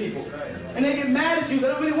bitter to people. And they get mad at you. They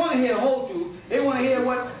don't really want to hear the whole truth. They want to hear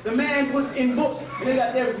what the man puts in books. And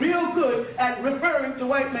they're real good at referring to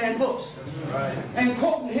white man books. And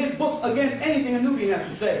quoting his books against anything a Nubian has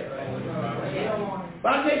to say.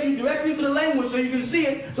 But I take you directly to the language so you can see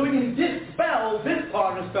it, so we can dispel this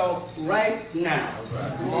part of the spell right now.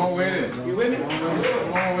 Come on with it. You with me? Come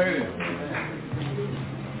on with it.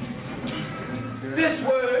 This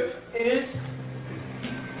word is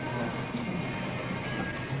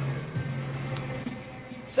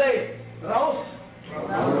say it. Raos.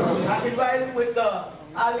 I can write it with the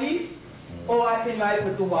alif, or I can write it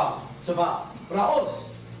with the waw. Sabah. Raos.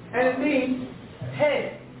 And it means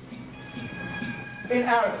head in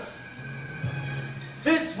Arabic.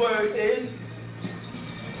 This word is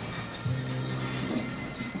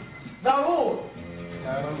Zarur.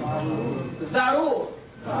 Zarur.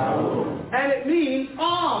 And it means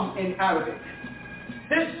arm in Arabic.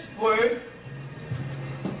 This word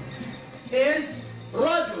is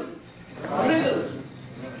Rajul. Riddle.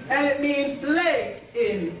 And it means leg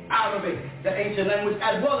in Arabic, the ancient language,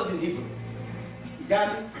 as well as in Hebrew. You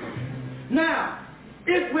got it? Now,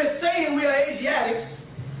 if we're saying we are Asiatics,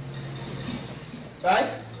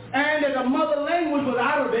 right, and that the mother language was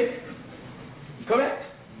Arabic, correct?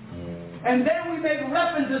 And then we make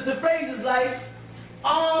references to phrases like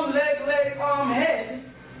arm, leg, arm, head,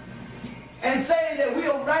 and say that we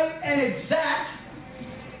are right and exact,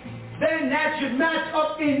 then that should match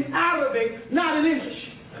up in Arabic, not in English.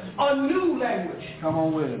 A new language. Come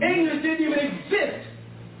on with it. English didn't even exist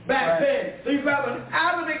back then. So you grab an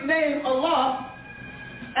Arabic name, Allah,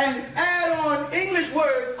 and add on English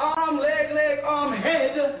words, arm, leg, arm,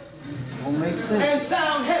 head, and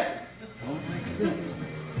sound heavy.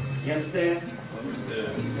 You understand?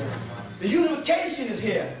 The unification is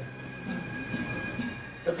here.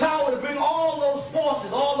 The power to bring all those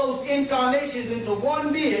forces, all those incarnations into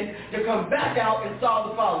one being to come back out and solve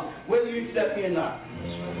the problem, whether you accept me or not.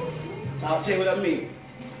 I'll tell you what I mean.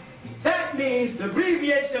 That means the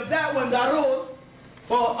abbreviation of that one, Darul,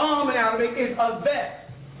 for arm in Arabic is a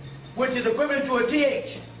vet, which is equivalent to a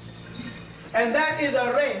th. And that is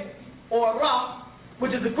a re or a ra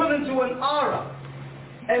which is equivalent to an aura.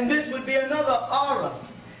 And this would be another aura.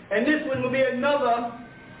 And this one would be another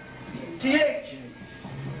TH.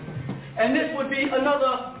 And this would be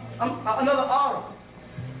another aura.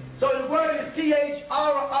 So the word is TH,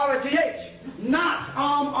 aura, TH. Not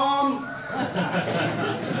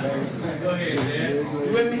Go ahead, man.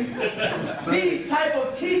 You with me? These type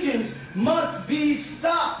of teachings must be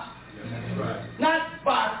stopped. That's right. Not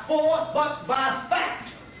by force, but by fact.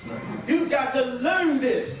 Right. You've got to learn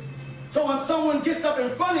this. So when someone gets up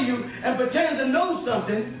in front of you and pretends to know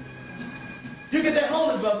something, you get that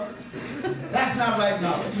hold of, brother. That's not right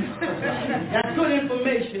knowledge. That's good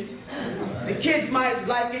information. The kids might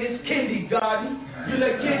like it. It's kindergarten. You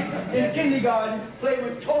let kids in kindergarten play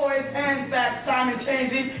with toys and facts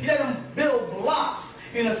simultaneously. You let them build blocks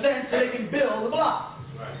in a sense so they can build the block.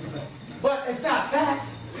 But it's not facts.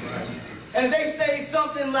 And they say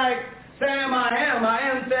something like, Sam, I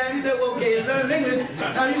am Sam. You say, well, okay, you learn English.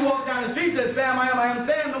 Now you walk down the street and say, Sam, I am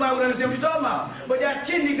Sam. Nobody would understand what you're talking about. But that's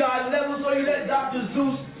kindergarten level, so you let Dr.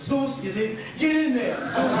 Zeus, you see, get in there.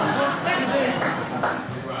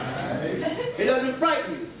 It doesn't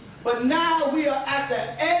frighten you. But now we are at the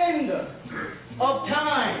end of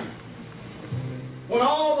time when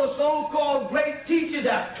all the so-called great teachers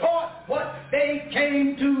have taught what they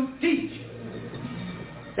came to teach.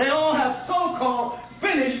 They all have so-called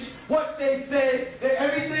finished what they say that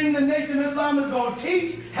everything the Nation of Islam is going to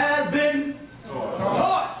teach has been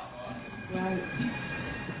taught. Right.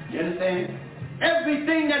 You understand?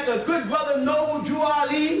 Everything that the good brother Noble Drew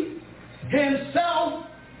Ali himself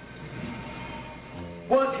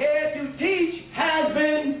was here to teach has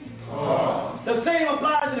been taught. The same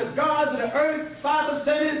applies to the gods of the earth, Father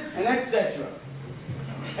centers, and etc.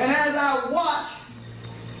 And as I watch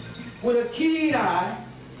with a keen eye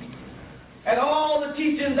at all the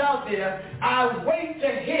teachings out there, I wait to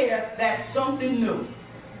hear that something new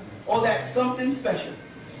or that something special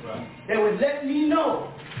that would let me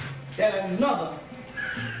know that another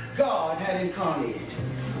God had incarnated.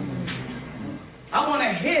 I want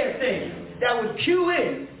to hear things that would cue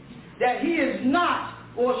in that he is not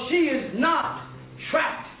or she is not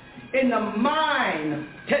trapped in the mind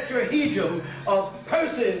tetrahedron of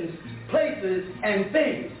persons, places, and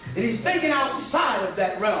things. And he's thinking outside of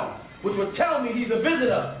that realm, which would tell me he's a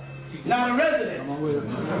visitor, not a resident.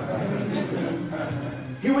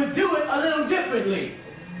 He would do it a little differently.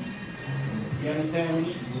 You understand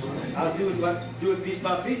me? I'll do it piece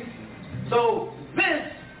by piece. So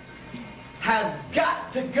this has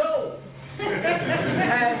got to go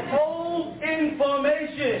as old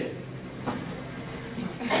information.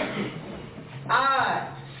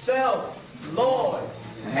 I, self, Lord,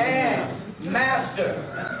 and Master.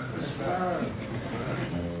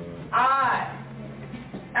 I,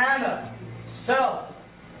 Anna, self,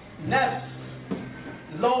 Nefs,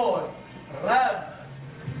 Lord, Rab,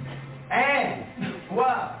 and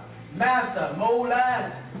Wa, Master,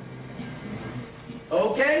 Molan.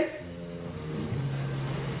 Okay?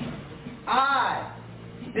 I.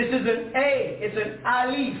 This is an A. It's an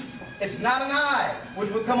alif. It's not an I,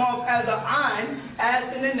 which would come off as an ein,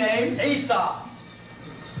 as in the name Isa.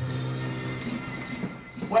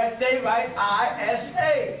 Where they write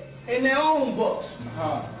I-S-A in their own books.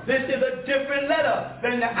 This is a different letter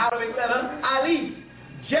than the Arabic letter alif.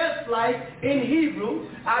 Just like in Hebrew,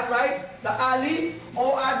 I write the alif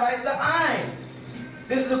or I write the ein.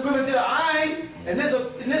 This is equivalent to the ein, and this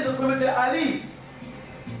is equivalent to the alif,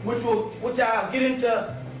 which I'll get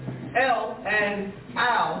into L and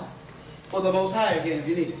Al for the Most High again if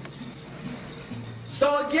you need it.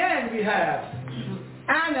 So again we have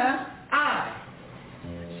Anna, I,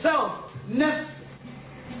 self, Nefs,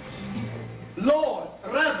 Lord,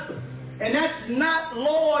 Rab, and that's not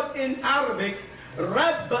Lord in Arabic.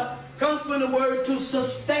 Rab comes from the word to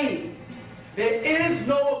sustain. There is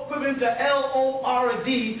no equivalent to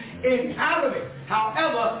L-O-R-D in Arabic.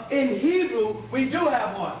 However, in Hebrew, we do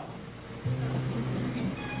have one.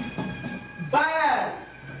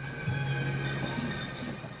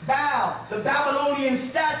 Baal, the Babylonian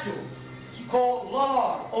statue, called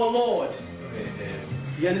Lord or Lord.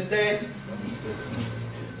 You understand?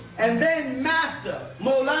 And then Master,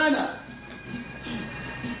 Molana.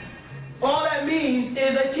 All that means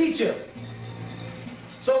is a teacher.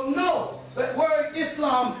 So no, the word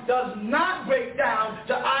Islam does not break down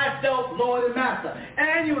to I, self, Lord, and Master.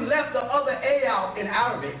 And you left the other A out in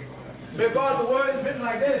Arabic because the word is written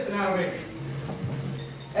like this in Arabic.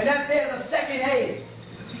 And that there's a second A,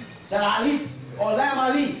 the alif or lam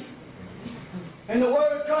alif. And the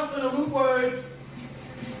word comes from the root word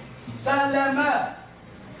salama,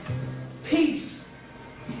 peace,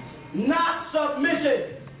 not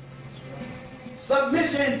submission.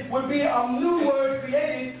 Submission would be a new word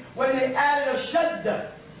created when they added a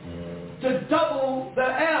shadda to double the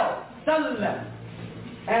L, sallam.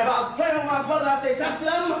 And if I pray on my brother, I say,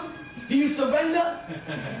 Taslam, do you surrender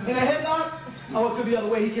in a headlock? Oh, it could be the other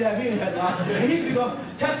way. He could have me in a headlock. And he could go,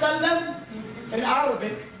 Taslam, in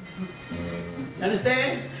Arabic.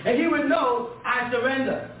 Understand? And he would know, I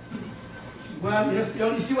surrender. Well, you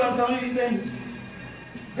see what I'm telling you, these things?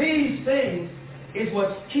 These things is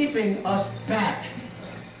what's keeping us back.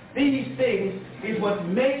 These things is what's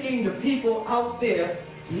making the people out there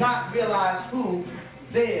not realize who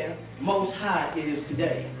their Most High is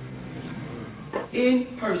today.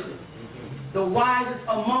 In person. The wisest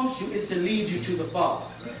amongst you is to lead you to the Father.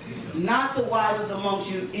 Not the wisest amongst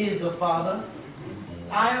you is the Father.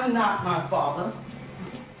 I am not my Father.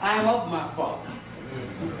 I am of my Father.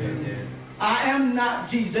 I am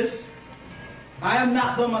not Jesus. I am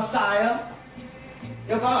not the Messiah.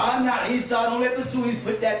 If I'm not Isa, don't let the Sunnis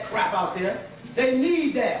put that crap out there. They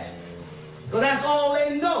need that. So that's all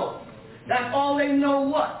they know. That's all they know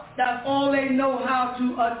what? That's all they know how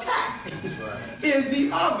to attack is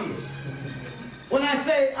the obvious. When I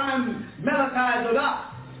say I'm Malachi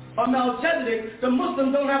or Melchizedek, the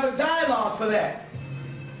Muslims don't have a dialogue for that.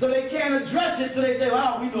 So they can't address it, so they say,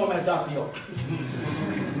 well, we know him as A.E.O.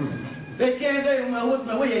 They can't say,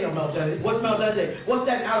 well, we ain't no Melchizedek. What's Melchizedek? What's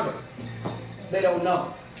that in Arabic? They don't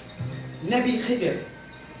know. Nebi Khidir,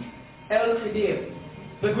 El Khidir,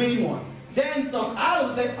 the green one. Then some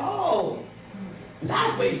Arabs say, oh,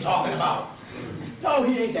 that's what he's talking about. No,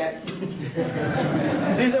 he ain't that.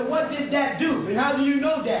 They said, what did that do? And how do you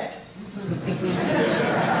know that?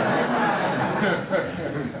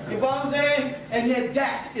 You know what I'm saying? And yet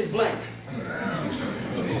that is blank.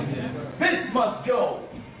 This must go.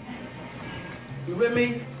 You with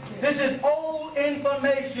me? This is old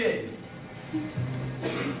information.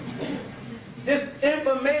 This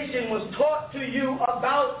information was taught to you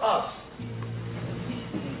about us.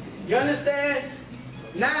 You understand?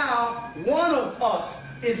 Now, one of us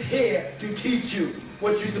is here to teach you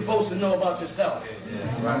what you're supposed to know about yourself.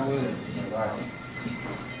 Right.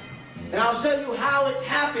 And I'll tell you how it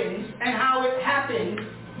happens and how it happens.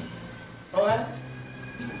 All right?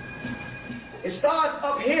 It starts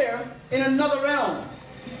up here in another realm.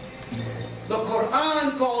 The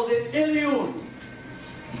Quran calls it ilyun.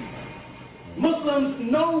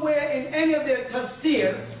 Muslims nowhere in any of their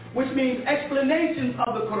tafsir, which means explanations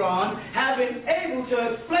of the Quran, have been able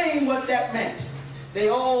to explain what that meant. They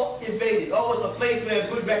all evaded. Oh, it's a place where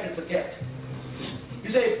good records are kept.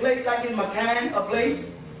 You say a place like in Makan, a place,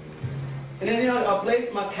 and then a place,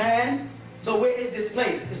 Makan. So where is this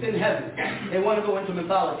place? It's in heaven. They want to go into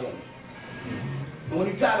mythology. And when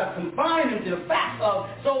you try to confine them to the facts of,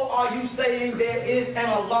 so are you saying there is an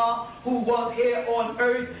Allah who was here on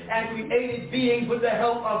earth and created beings with the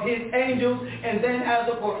help of his angels, and then as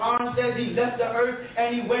the Quran says, he left the earth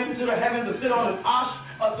and he went into the heaven to sit on an arsh,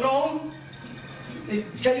 a throne?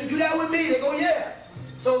 Can you do that with me? They go, yeah.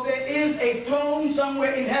 So there is a throne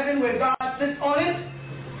somewhere in heaven where God sits on it?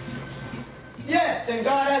 Yes, and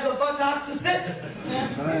God has a buttock to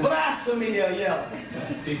sit. Blasphemy, they'll yell.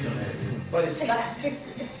 But it's fact.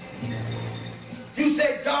 You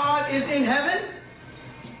say God is in heaven?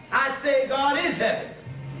 I say God is heaven.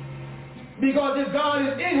 Because if God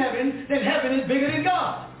is in heaven, then heaven is bigger than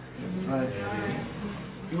God.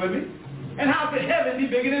 You with me? And how could heaven be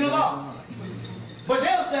bigger than Allah? But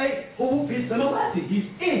they'll say, who is the Malachi? He's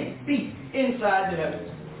inside the heavens.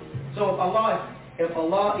 So if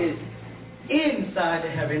Allah is inside the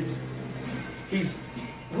heavens,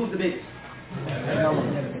 who's the biggest?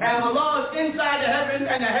 And Allah is inside the heavens,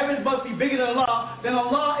 and the heavens must be bigger than Allah, then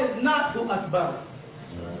Allah is not Hu Akbar.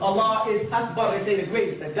 Allah is Akbar, they say the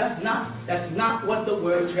greatest. That's not what the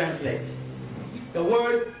word translates. The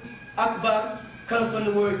word Akbar comes from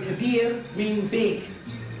the word Kabir, meaning big.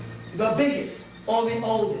 The biggest, or the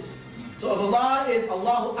oldest. So if Allah is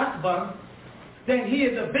Allahu Akbar, then he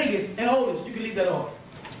is the biggest and oldest. You can leave that off.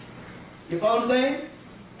 You follow what I'm saying?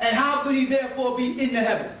 And how could he therefore be in the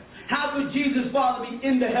heaven? How could Jesus' Father be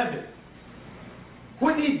in the heaven?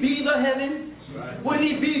 Wouldn't he be the heaven? Right. Wouldn't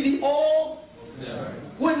he be the all? Yeah.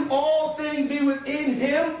 Wouldn't all things be within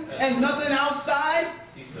him and nothing outside?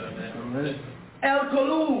 El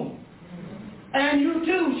Kulum. And you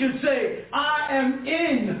too should say, I am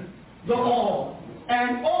in the all.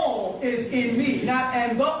 And all is in me. Not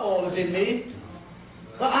and the all is in me.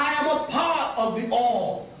 But I am a part of the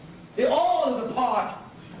all. The all is a part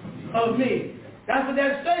of me. That's what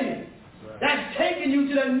they're saying. That's taking you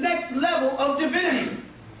to the next level of divinity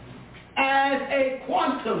as a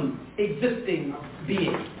quantum existing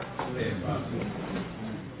being.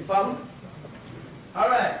 You follow? All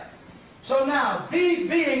right. So now, these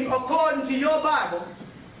beings, according to your Bible,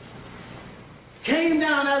 came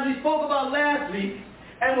down, as we spoke about last week,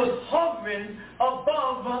 and was hovering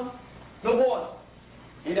above the water.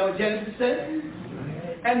 You know what Genesis says?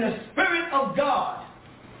 And the Spirit of God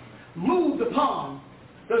moved upon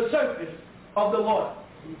the surface of the water.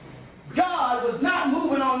 God was not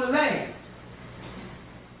moving on the land.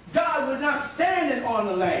 God was not standing on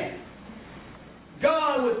the land.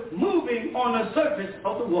 God was moving on the surface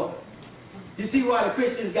of the water. You see why the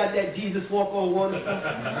Christians got that Jesus walk on water?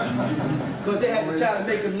 Because they had to try to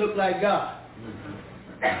make him look like God.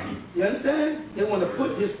 You understand? They want to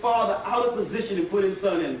put his father out of position and put his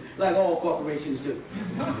son in, like all corporations do.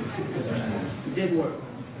 It didn't work.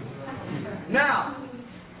 Now,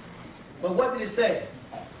 but what did it say?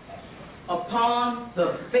 Upon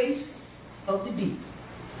the face of the deep.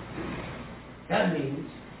 That means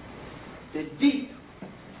the deep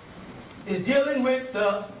is dealing with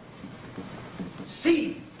the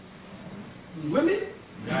sea. You with me?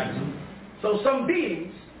 So some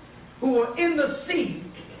beings who were in the sea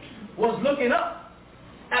was looking up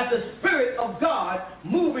at the Spirit of God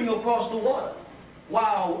moving across the water,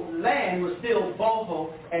 while land was still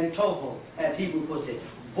boho and toho, as Hebrew puts it,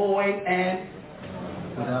 void and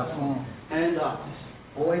without form and darkness.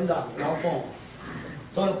 Void and darkness, without form.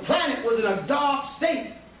 So the planet was in a dark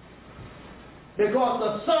state because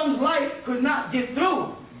the sun's light could not get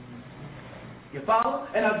through. You follow?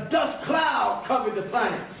 And a dust cloud covered the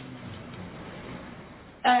planet.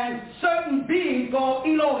 And certain beings called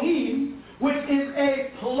Elohim, which is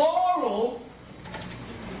a plural,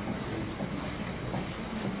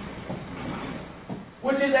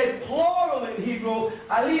 in Hebrew,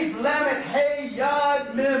 alif, lamet, hey,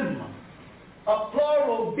 yad, mim. A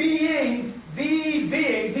plural being, these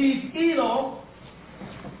beings, these Elo,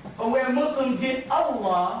 or where Muslims get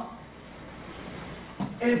Allah,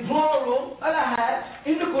 in plural, Alahad,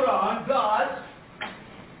 in the Quran, gods,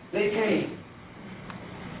 they came.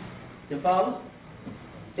 You follow?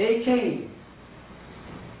 They came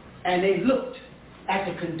and they looked at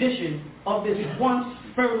the condition of this once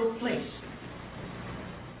fertile place.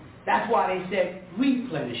 That's why they said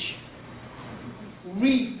replenish,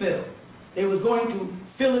 refill. They was going to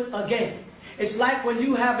fill it again. It's like when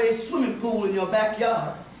you have a swimming pool in your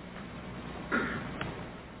backyard.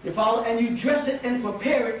 You follow? And you dress it and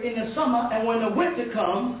prepare it in the summer, and when the winter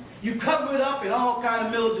comes, you cover it up and all kind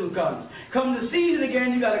of mildew comes. Come the season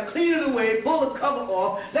again, you got to clean it away, pull the cover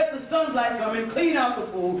off, let the sunlight come in, clean out the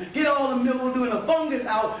pool, get all the mildew and the fungus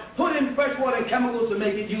out, put in fresh water and chemicals to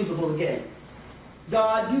make it usable again.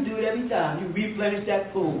 God, you do it every time. You replenish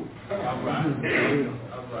that pool. All right.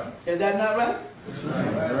 Is that not right?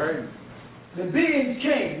 That's right. The beings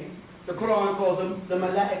came, the Quran calls them the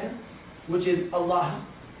Malachi, which is Allah,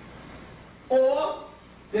 or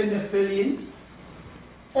the Nephilians,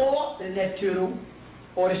 or the Neptune,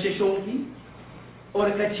 or the Shishonki, or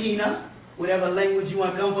the Kachina, whatever language you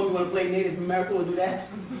want to come from. You want to play Native American, we'll do that.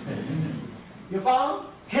 You follow?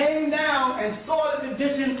 Came down and saw the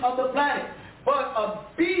condition of the planet. But a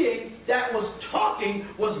being that was talking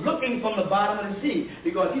was looking from the bottom of the sea,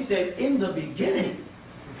 because he said, in the beginning.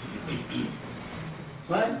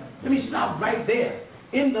 Right? Let me stop right there.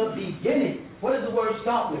 In the beginning. What does the word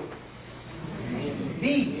start with?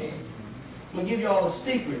 Be. I'm going to give you all a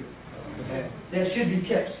secret that should be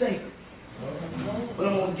kept sacred. But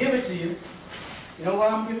I'm going to give it to you. You know why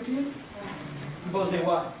I'm going to give it to you? You both say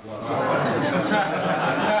why?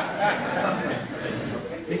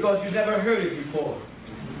 Because you never heard it before.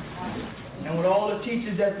 And with all the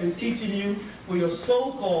teachers that's been teaching you for your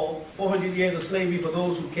so-called 400 years of slavery for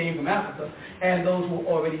those who came from Africa and those who are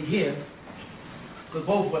already here, because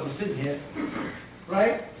both wasn't sitting here,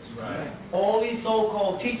 right? Right. All these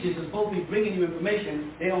so-called teachers are supposed to be bringing you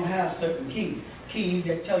information. They don't have certain keys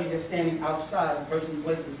that tell you they're standing outside of persons,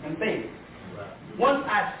 places, and things. Right. Once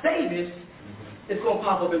I say this, it's going to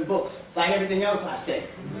pop up in books, like everything else I say.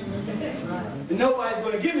 And nobody's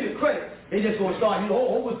going to give me the credit. They just going to start, who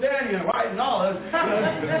was down here, right? And all of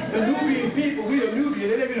the Nubian people, we are Nubian.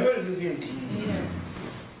 They never even heard of this here.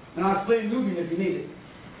 And I'll explain Nubian if you need it.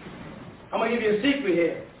 I'm going to give you a secret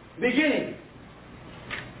here. Beginning.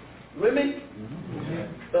 Women,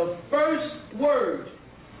 the first word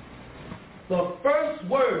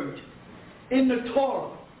in the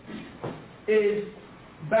Torah is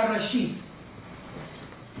Bereshit.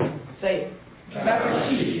 Say it.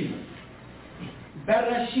 Bereshit.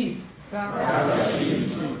 Bereshit.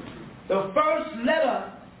 Bereshit. The first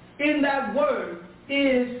letter in that word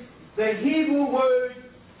is the Hebrew word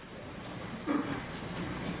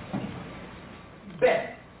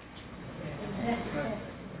Bet.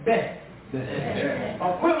 Bet.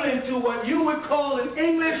 into what you would call in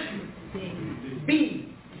English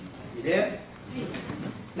B. You there?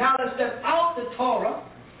 Now let's step out the Torah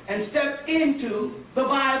and step into the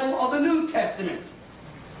Bible of the New Testament.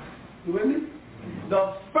 You with me?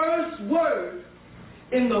 The first word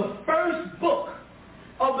in the first book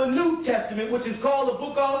of the New Testament, which is called the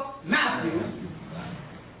book of Matthew,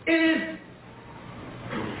 is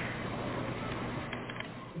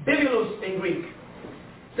bibulus in Greek.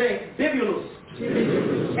 Say bibulus.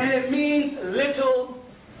 And it means little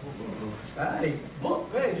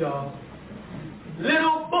book. There y'all.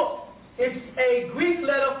 Little book. It's a Greek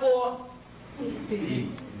letter for B.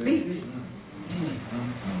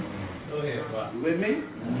 Go ahead, Bob. You with me?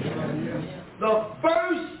 The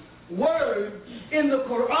first word in the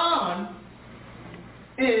Quran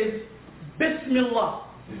is Bismillah.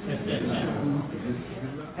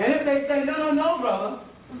 And if they say, no, brother,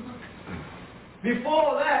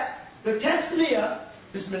 before that, the Tasmiyah,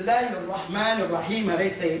 Bismillahir-Rahmanir-Rahim, how they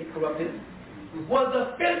say it corrupted, was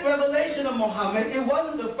the fifth revelation of Muhammad. It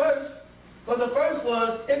wasn't the first, but the first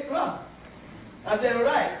was Iqra. I said, all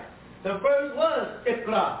right. The first was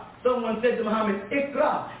Iqra. Someone said to Muhammad,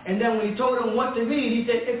 Iqra. And then when he told him what to read, he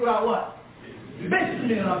said, Iqra what?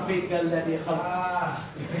 Bismillah.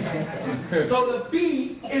 So the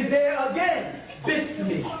B is there again.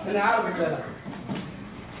 Bismillah. In the Arabic letter.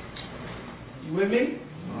 You with me?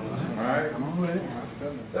 All right, I'm with it.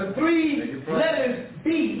 The three letters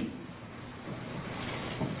B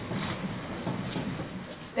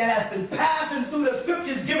that has been passing through the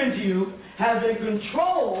scriptures given to you has been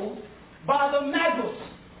controlled by the Magus.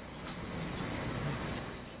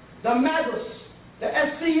 The Magus, the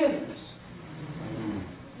Essenes.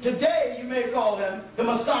 Today you may call them the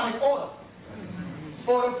Masonic Order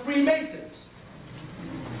or the Freemasons.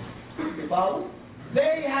 You follow?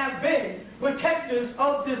 They have been protectors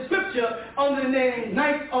of the scripture under the name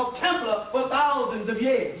Knights of Templar for thousands of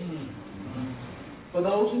years. For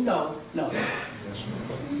those who know.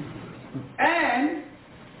 And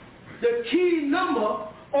the key number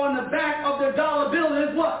on the back of the dollar bill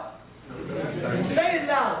is what? Say it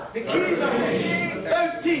loud. The key number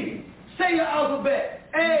 13. Say your alphabet.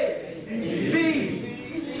 A, B,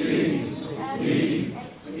 C, D,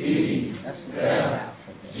 E, F,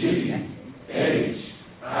 G, H,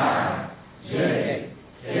 I, J,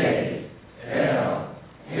 K, L,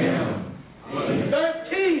 M,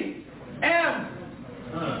 13. M,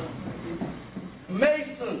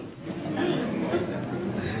 Mason,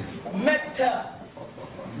 Meta,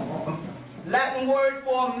 Latin word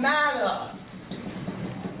for matter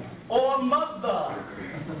or mother,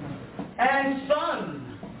 and son,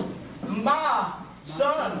 Ma,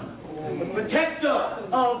 son, the protector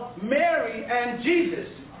of Mary and Jesus,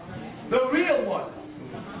 the real one.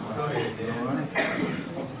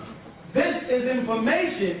 This is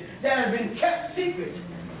information that has been kept secret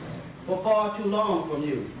for far too long from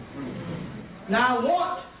you. Now I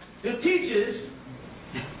want the teachers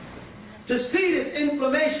to see this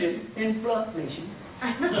inflammation.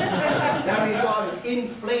 That means you ought to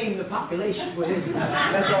inflame the population with it.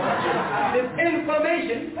 That's all. This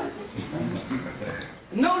inflammation.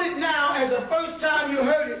 Note it now as the first time you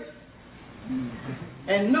heard it,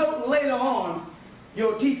 and note later on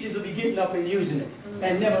your teachers will be getting up and using it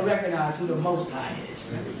and never recognize who the Most High is,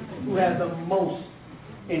 who has the most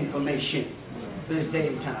information for this day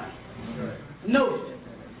and time. Note it.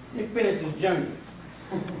 Let me finish this journey.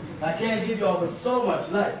 I can't give you all but so much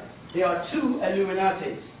light. There are two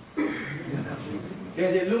Illuminatis.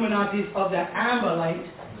 There's the Illuminatis of the amber light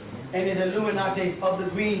and the Illuminatis of the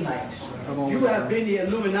green light. You have been the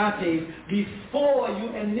Illuminatis before you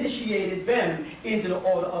initiated them into the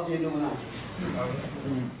order of the Illuminati.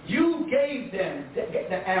 You gave them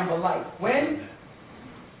the amber light.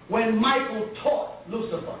 When Michael taught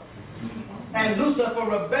Lucifer, and Lucifer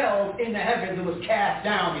rebelled in the heavens and was cast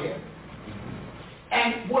down here,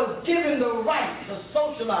 and was given the right to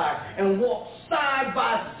socialize and walk side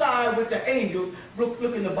by side with the angels.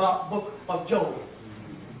 Look in the book of Job.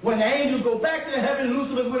 When the angels go back to the heaven,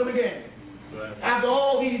 Lucifer's with them again. Right. After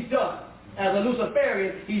all he's done, as a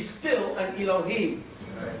Luciferian, he's still an Elohim.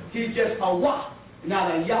 Right. He's just a Wah,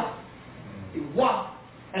 not a Yah. Wah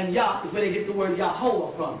and Yah is where they get the word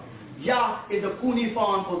Yahweh from. Yah is a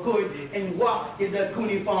cuneiform for good, and Wah is a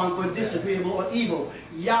cuneiform for disagreeable or evil.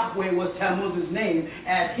 Yahweh was Tammuz's name,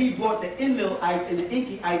 as he brought the Enlilites and the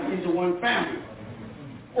Inkyites into one family,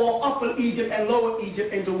 or Upper Egypt and Lower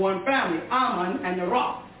Egypt into one family, Ammon and the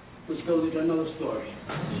Rock, which goes into another story.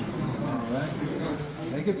 All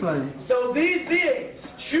right. Make it plain. So these beings,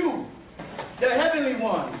 Shu, the heavenly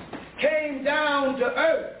ones, came down to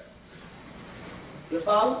earth. You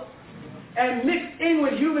follow? and mixed in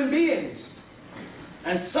with human beings.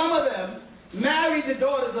 And some of them married the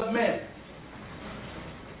daughters of men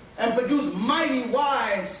and produced mighty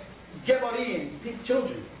wise Gebarim,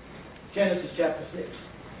 children. Genesis chapter 6.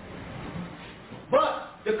 But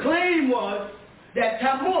the claim was that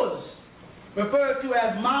Tammuz, referred to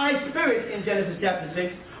as my spirit in Genesis chapter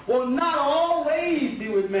 6, will not always be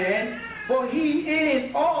with man, for he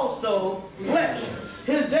is also flesh.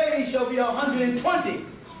 His days shall be 120.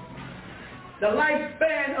 The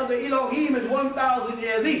lifespan of the Elohim is 1,000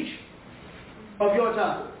 years each of your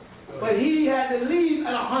time. But he had to leave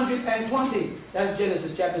at 120. That's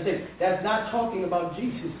Genesis chapter 6. That's not talking about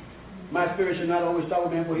Jesus. My spirit should not always start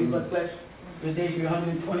with man, for he is but flesh. His days shall be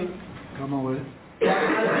 120. Come on with it.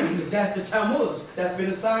 That's not Jesus. That's the Tammuz that's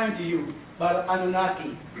been assigned to you by the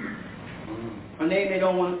Anunnaki. A name they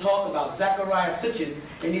don't want to talk about. Zechariah Sitchin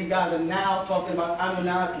and these guys are now talking about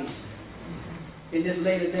Anunnaki in this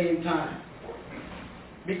later day and time.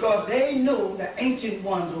 Because they knew the ancient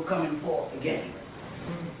ones were coming forth again.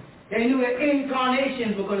 They knew that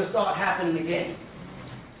incarnations were going to start happening again.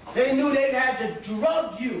 They knew they had to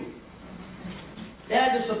drug you. They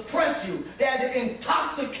had to suppress you. They had to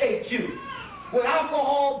intoxicate you with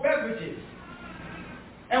alcohol beverages.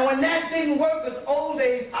 And when that didn't work, as old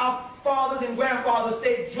days, our fathers and grandfathers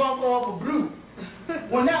stayed drunk off of brew.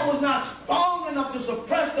 When that was not strong enough to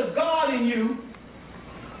suppress the God in you,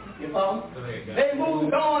 you know, they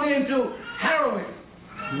moved on into heroin.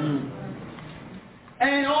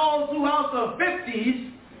 And all throughout the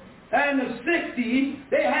 50s and the 60s,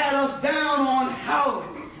 they had us down on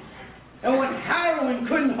heroin. And when heroin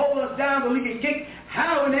couldn't hold us down so we could kick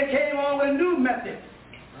heroin, they came on with a new method,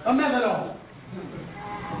 a methadone.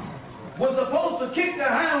 Was supposed to kick the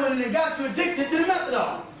heroin and they got you addicted to the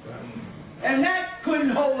methadone. And that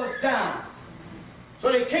couldn't hold us down.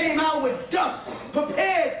 So they came out with dust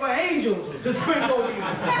prepared for angels to sprinkle over you.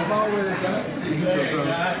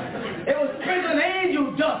 It was sprinkling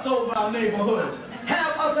angel dust over our neighborhoods.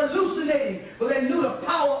 Have us hallucinating, but they knew the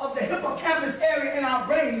power of the hippocampus area in our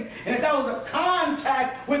brain, and that was a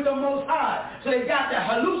contact with the Most High. So they got the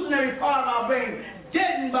hallucinatory part of our brain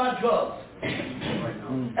deadened by drugs.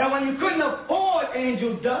 And when you couldn't afford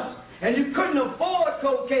angel dust, and you couldn't afford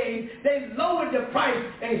cocaine, they lowered the price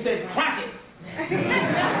and they said, crack it.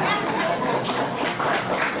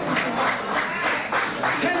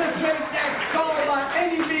 Penetrate that skull by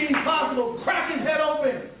any means possible. Crack his head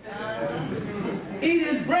open. Eat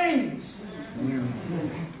his brains.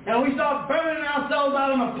 And we start burning ourselves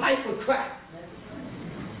out on a pipe with crack.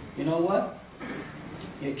 You know what?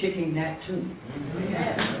 You're kicking that too.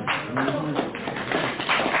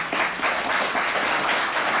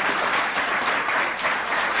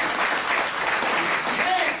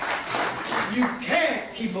 You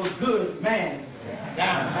can't keep a good man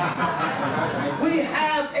down. We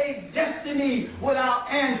have a destiny with our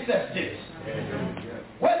ancestors.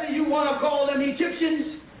 Whether you want to call them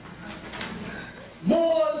Egyptians,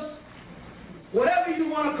 Moors, whatever you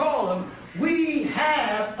want to call them, we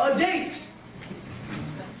have a date.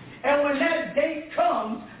 And when that date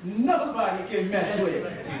comes, nobody can mess with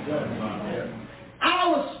it.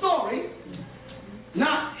 Our story,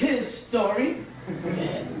 not his story,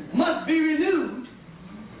 must be renewed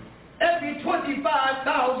every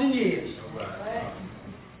 25,000 years.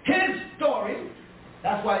 His story,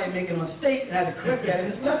 that's why they make a mistake and have to correct that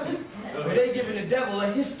in this lesson. They're giving the devil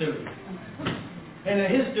a history. And the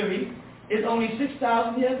history is only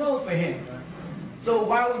 6,000 years old for him. So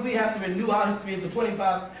why would we have to renew our history for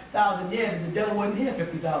 25,000 years if the devil wasn't here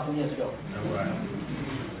 50,000 years ago?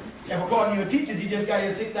 And according to your teachers, he just got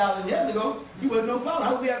here 6,000 years ago. He was no problem.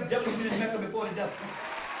 How would we have the devil be this before the devil?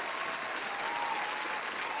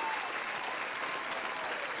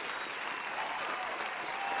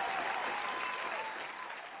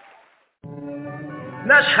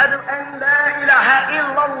 نشهد أن لا إله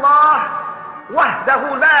إلا الله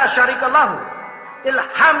وحده لا شريك له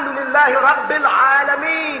الحمد لله رب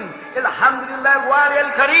العالمين الحمد لله الوالي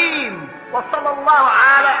الكريم وصلى الله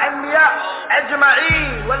على الأنبياء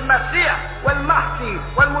أجمعين والمسيح والمهدي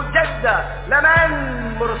والمجدد لمن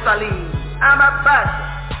مرسلين أما بعد.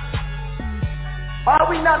 Are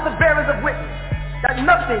we not the bearers of witness that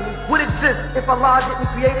nothing would exist if Allah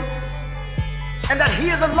didn't create it, and that He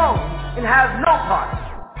is alone and has no part,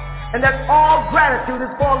 and that all gratitude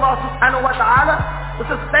is for Allah subhanahu wa ta'ala, the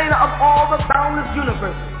sustainer of all the boundless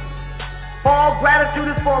universes. All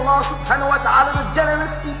gratitude is for Allah subhanahu wa ta'ala, the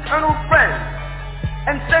generous eternal friend,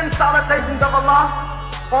 and send salutations of Allah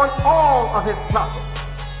on all of His prophets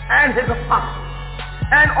and His apostles,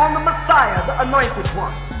 and on the Messiah, the anointed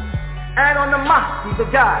one, and on the Mahdi,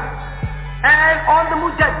 the guide, and on the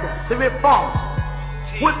Mujaddid, the reformer,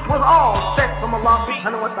 which was all sent from Allah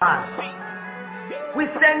subhanahu wa ta'ala. We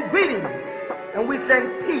send greetings and we send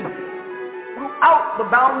peace throughout the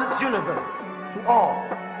boundless universe to all.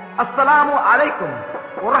 Assalamu alaikum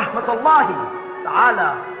wa rahmatullahi ta'ala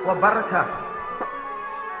wa barakatuh.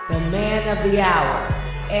 The man of the hour,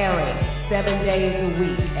 airing 7 days a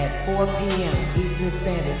week at 4 p.m. Eastern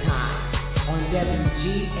Standard Time on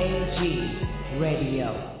WGAG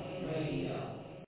Radio.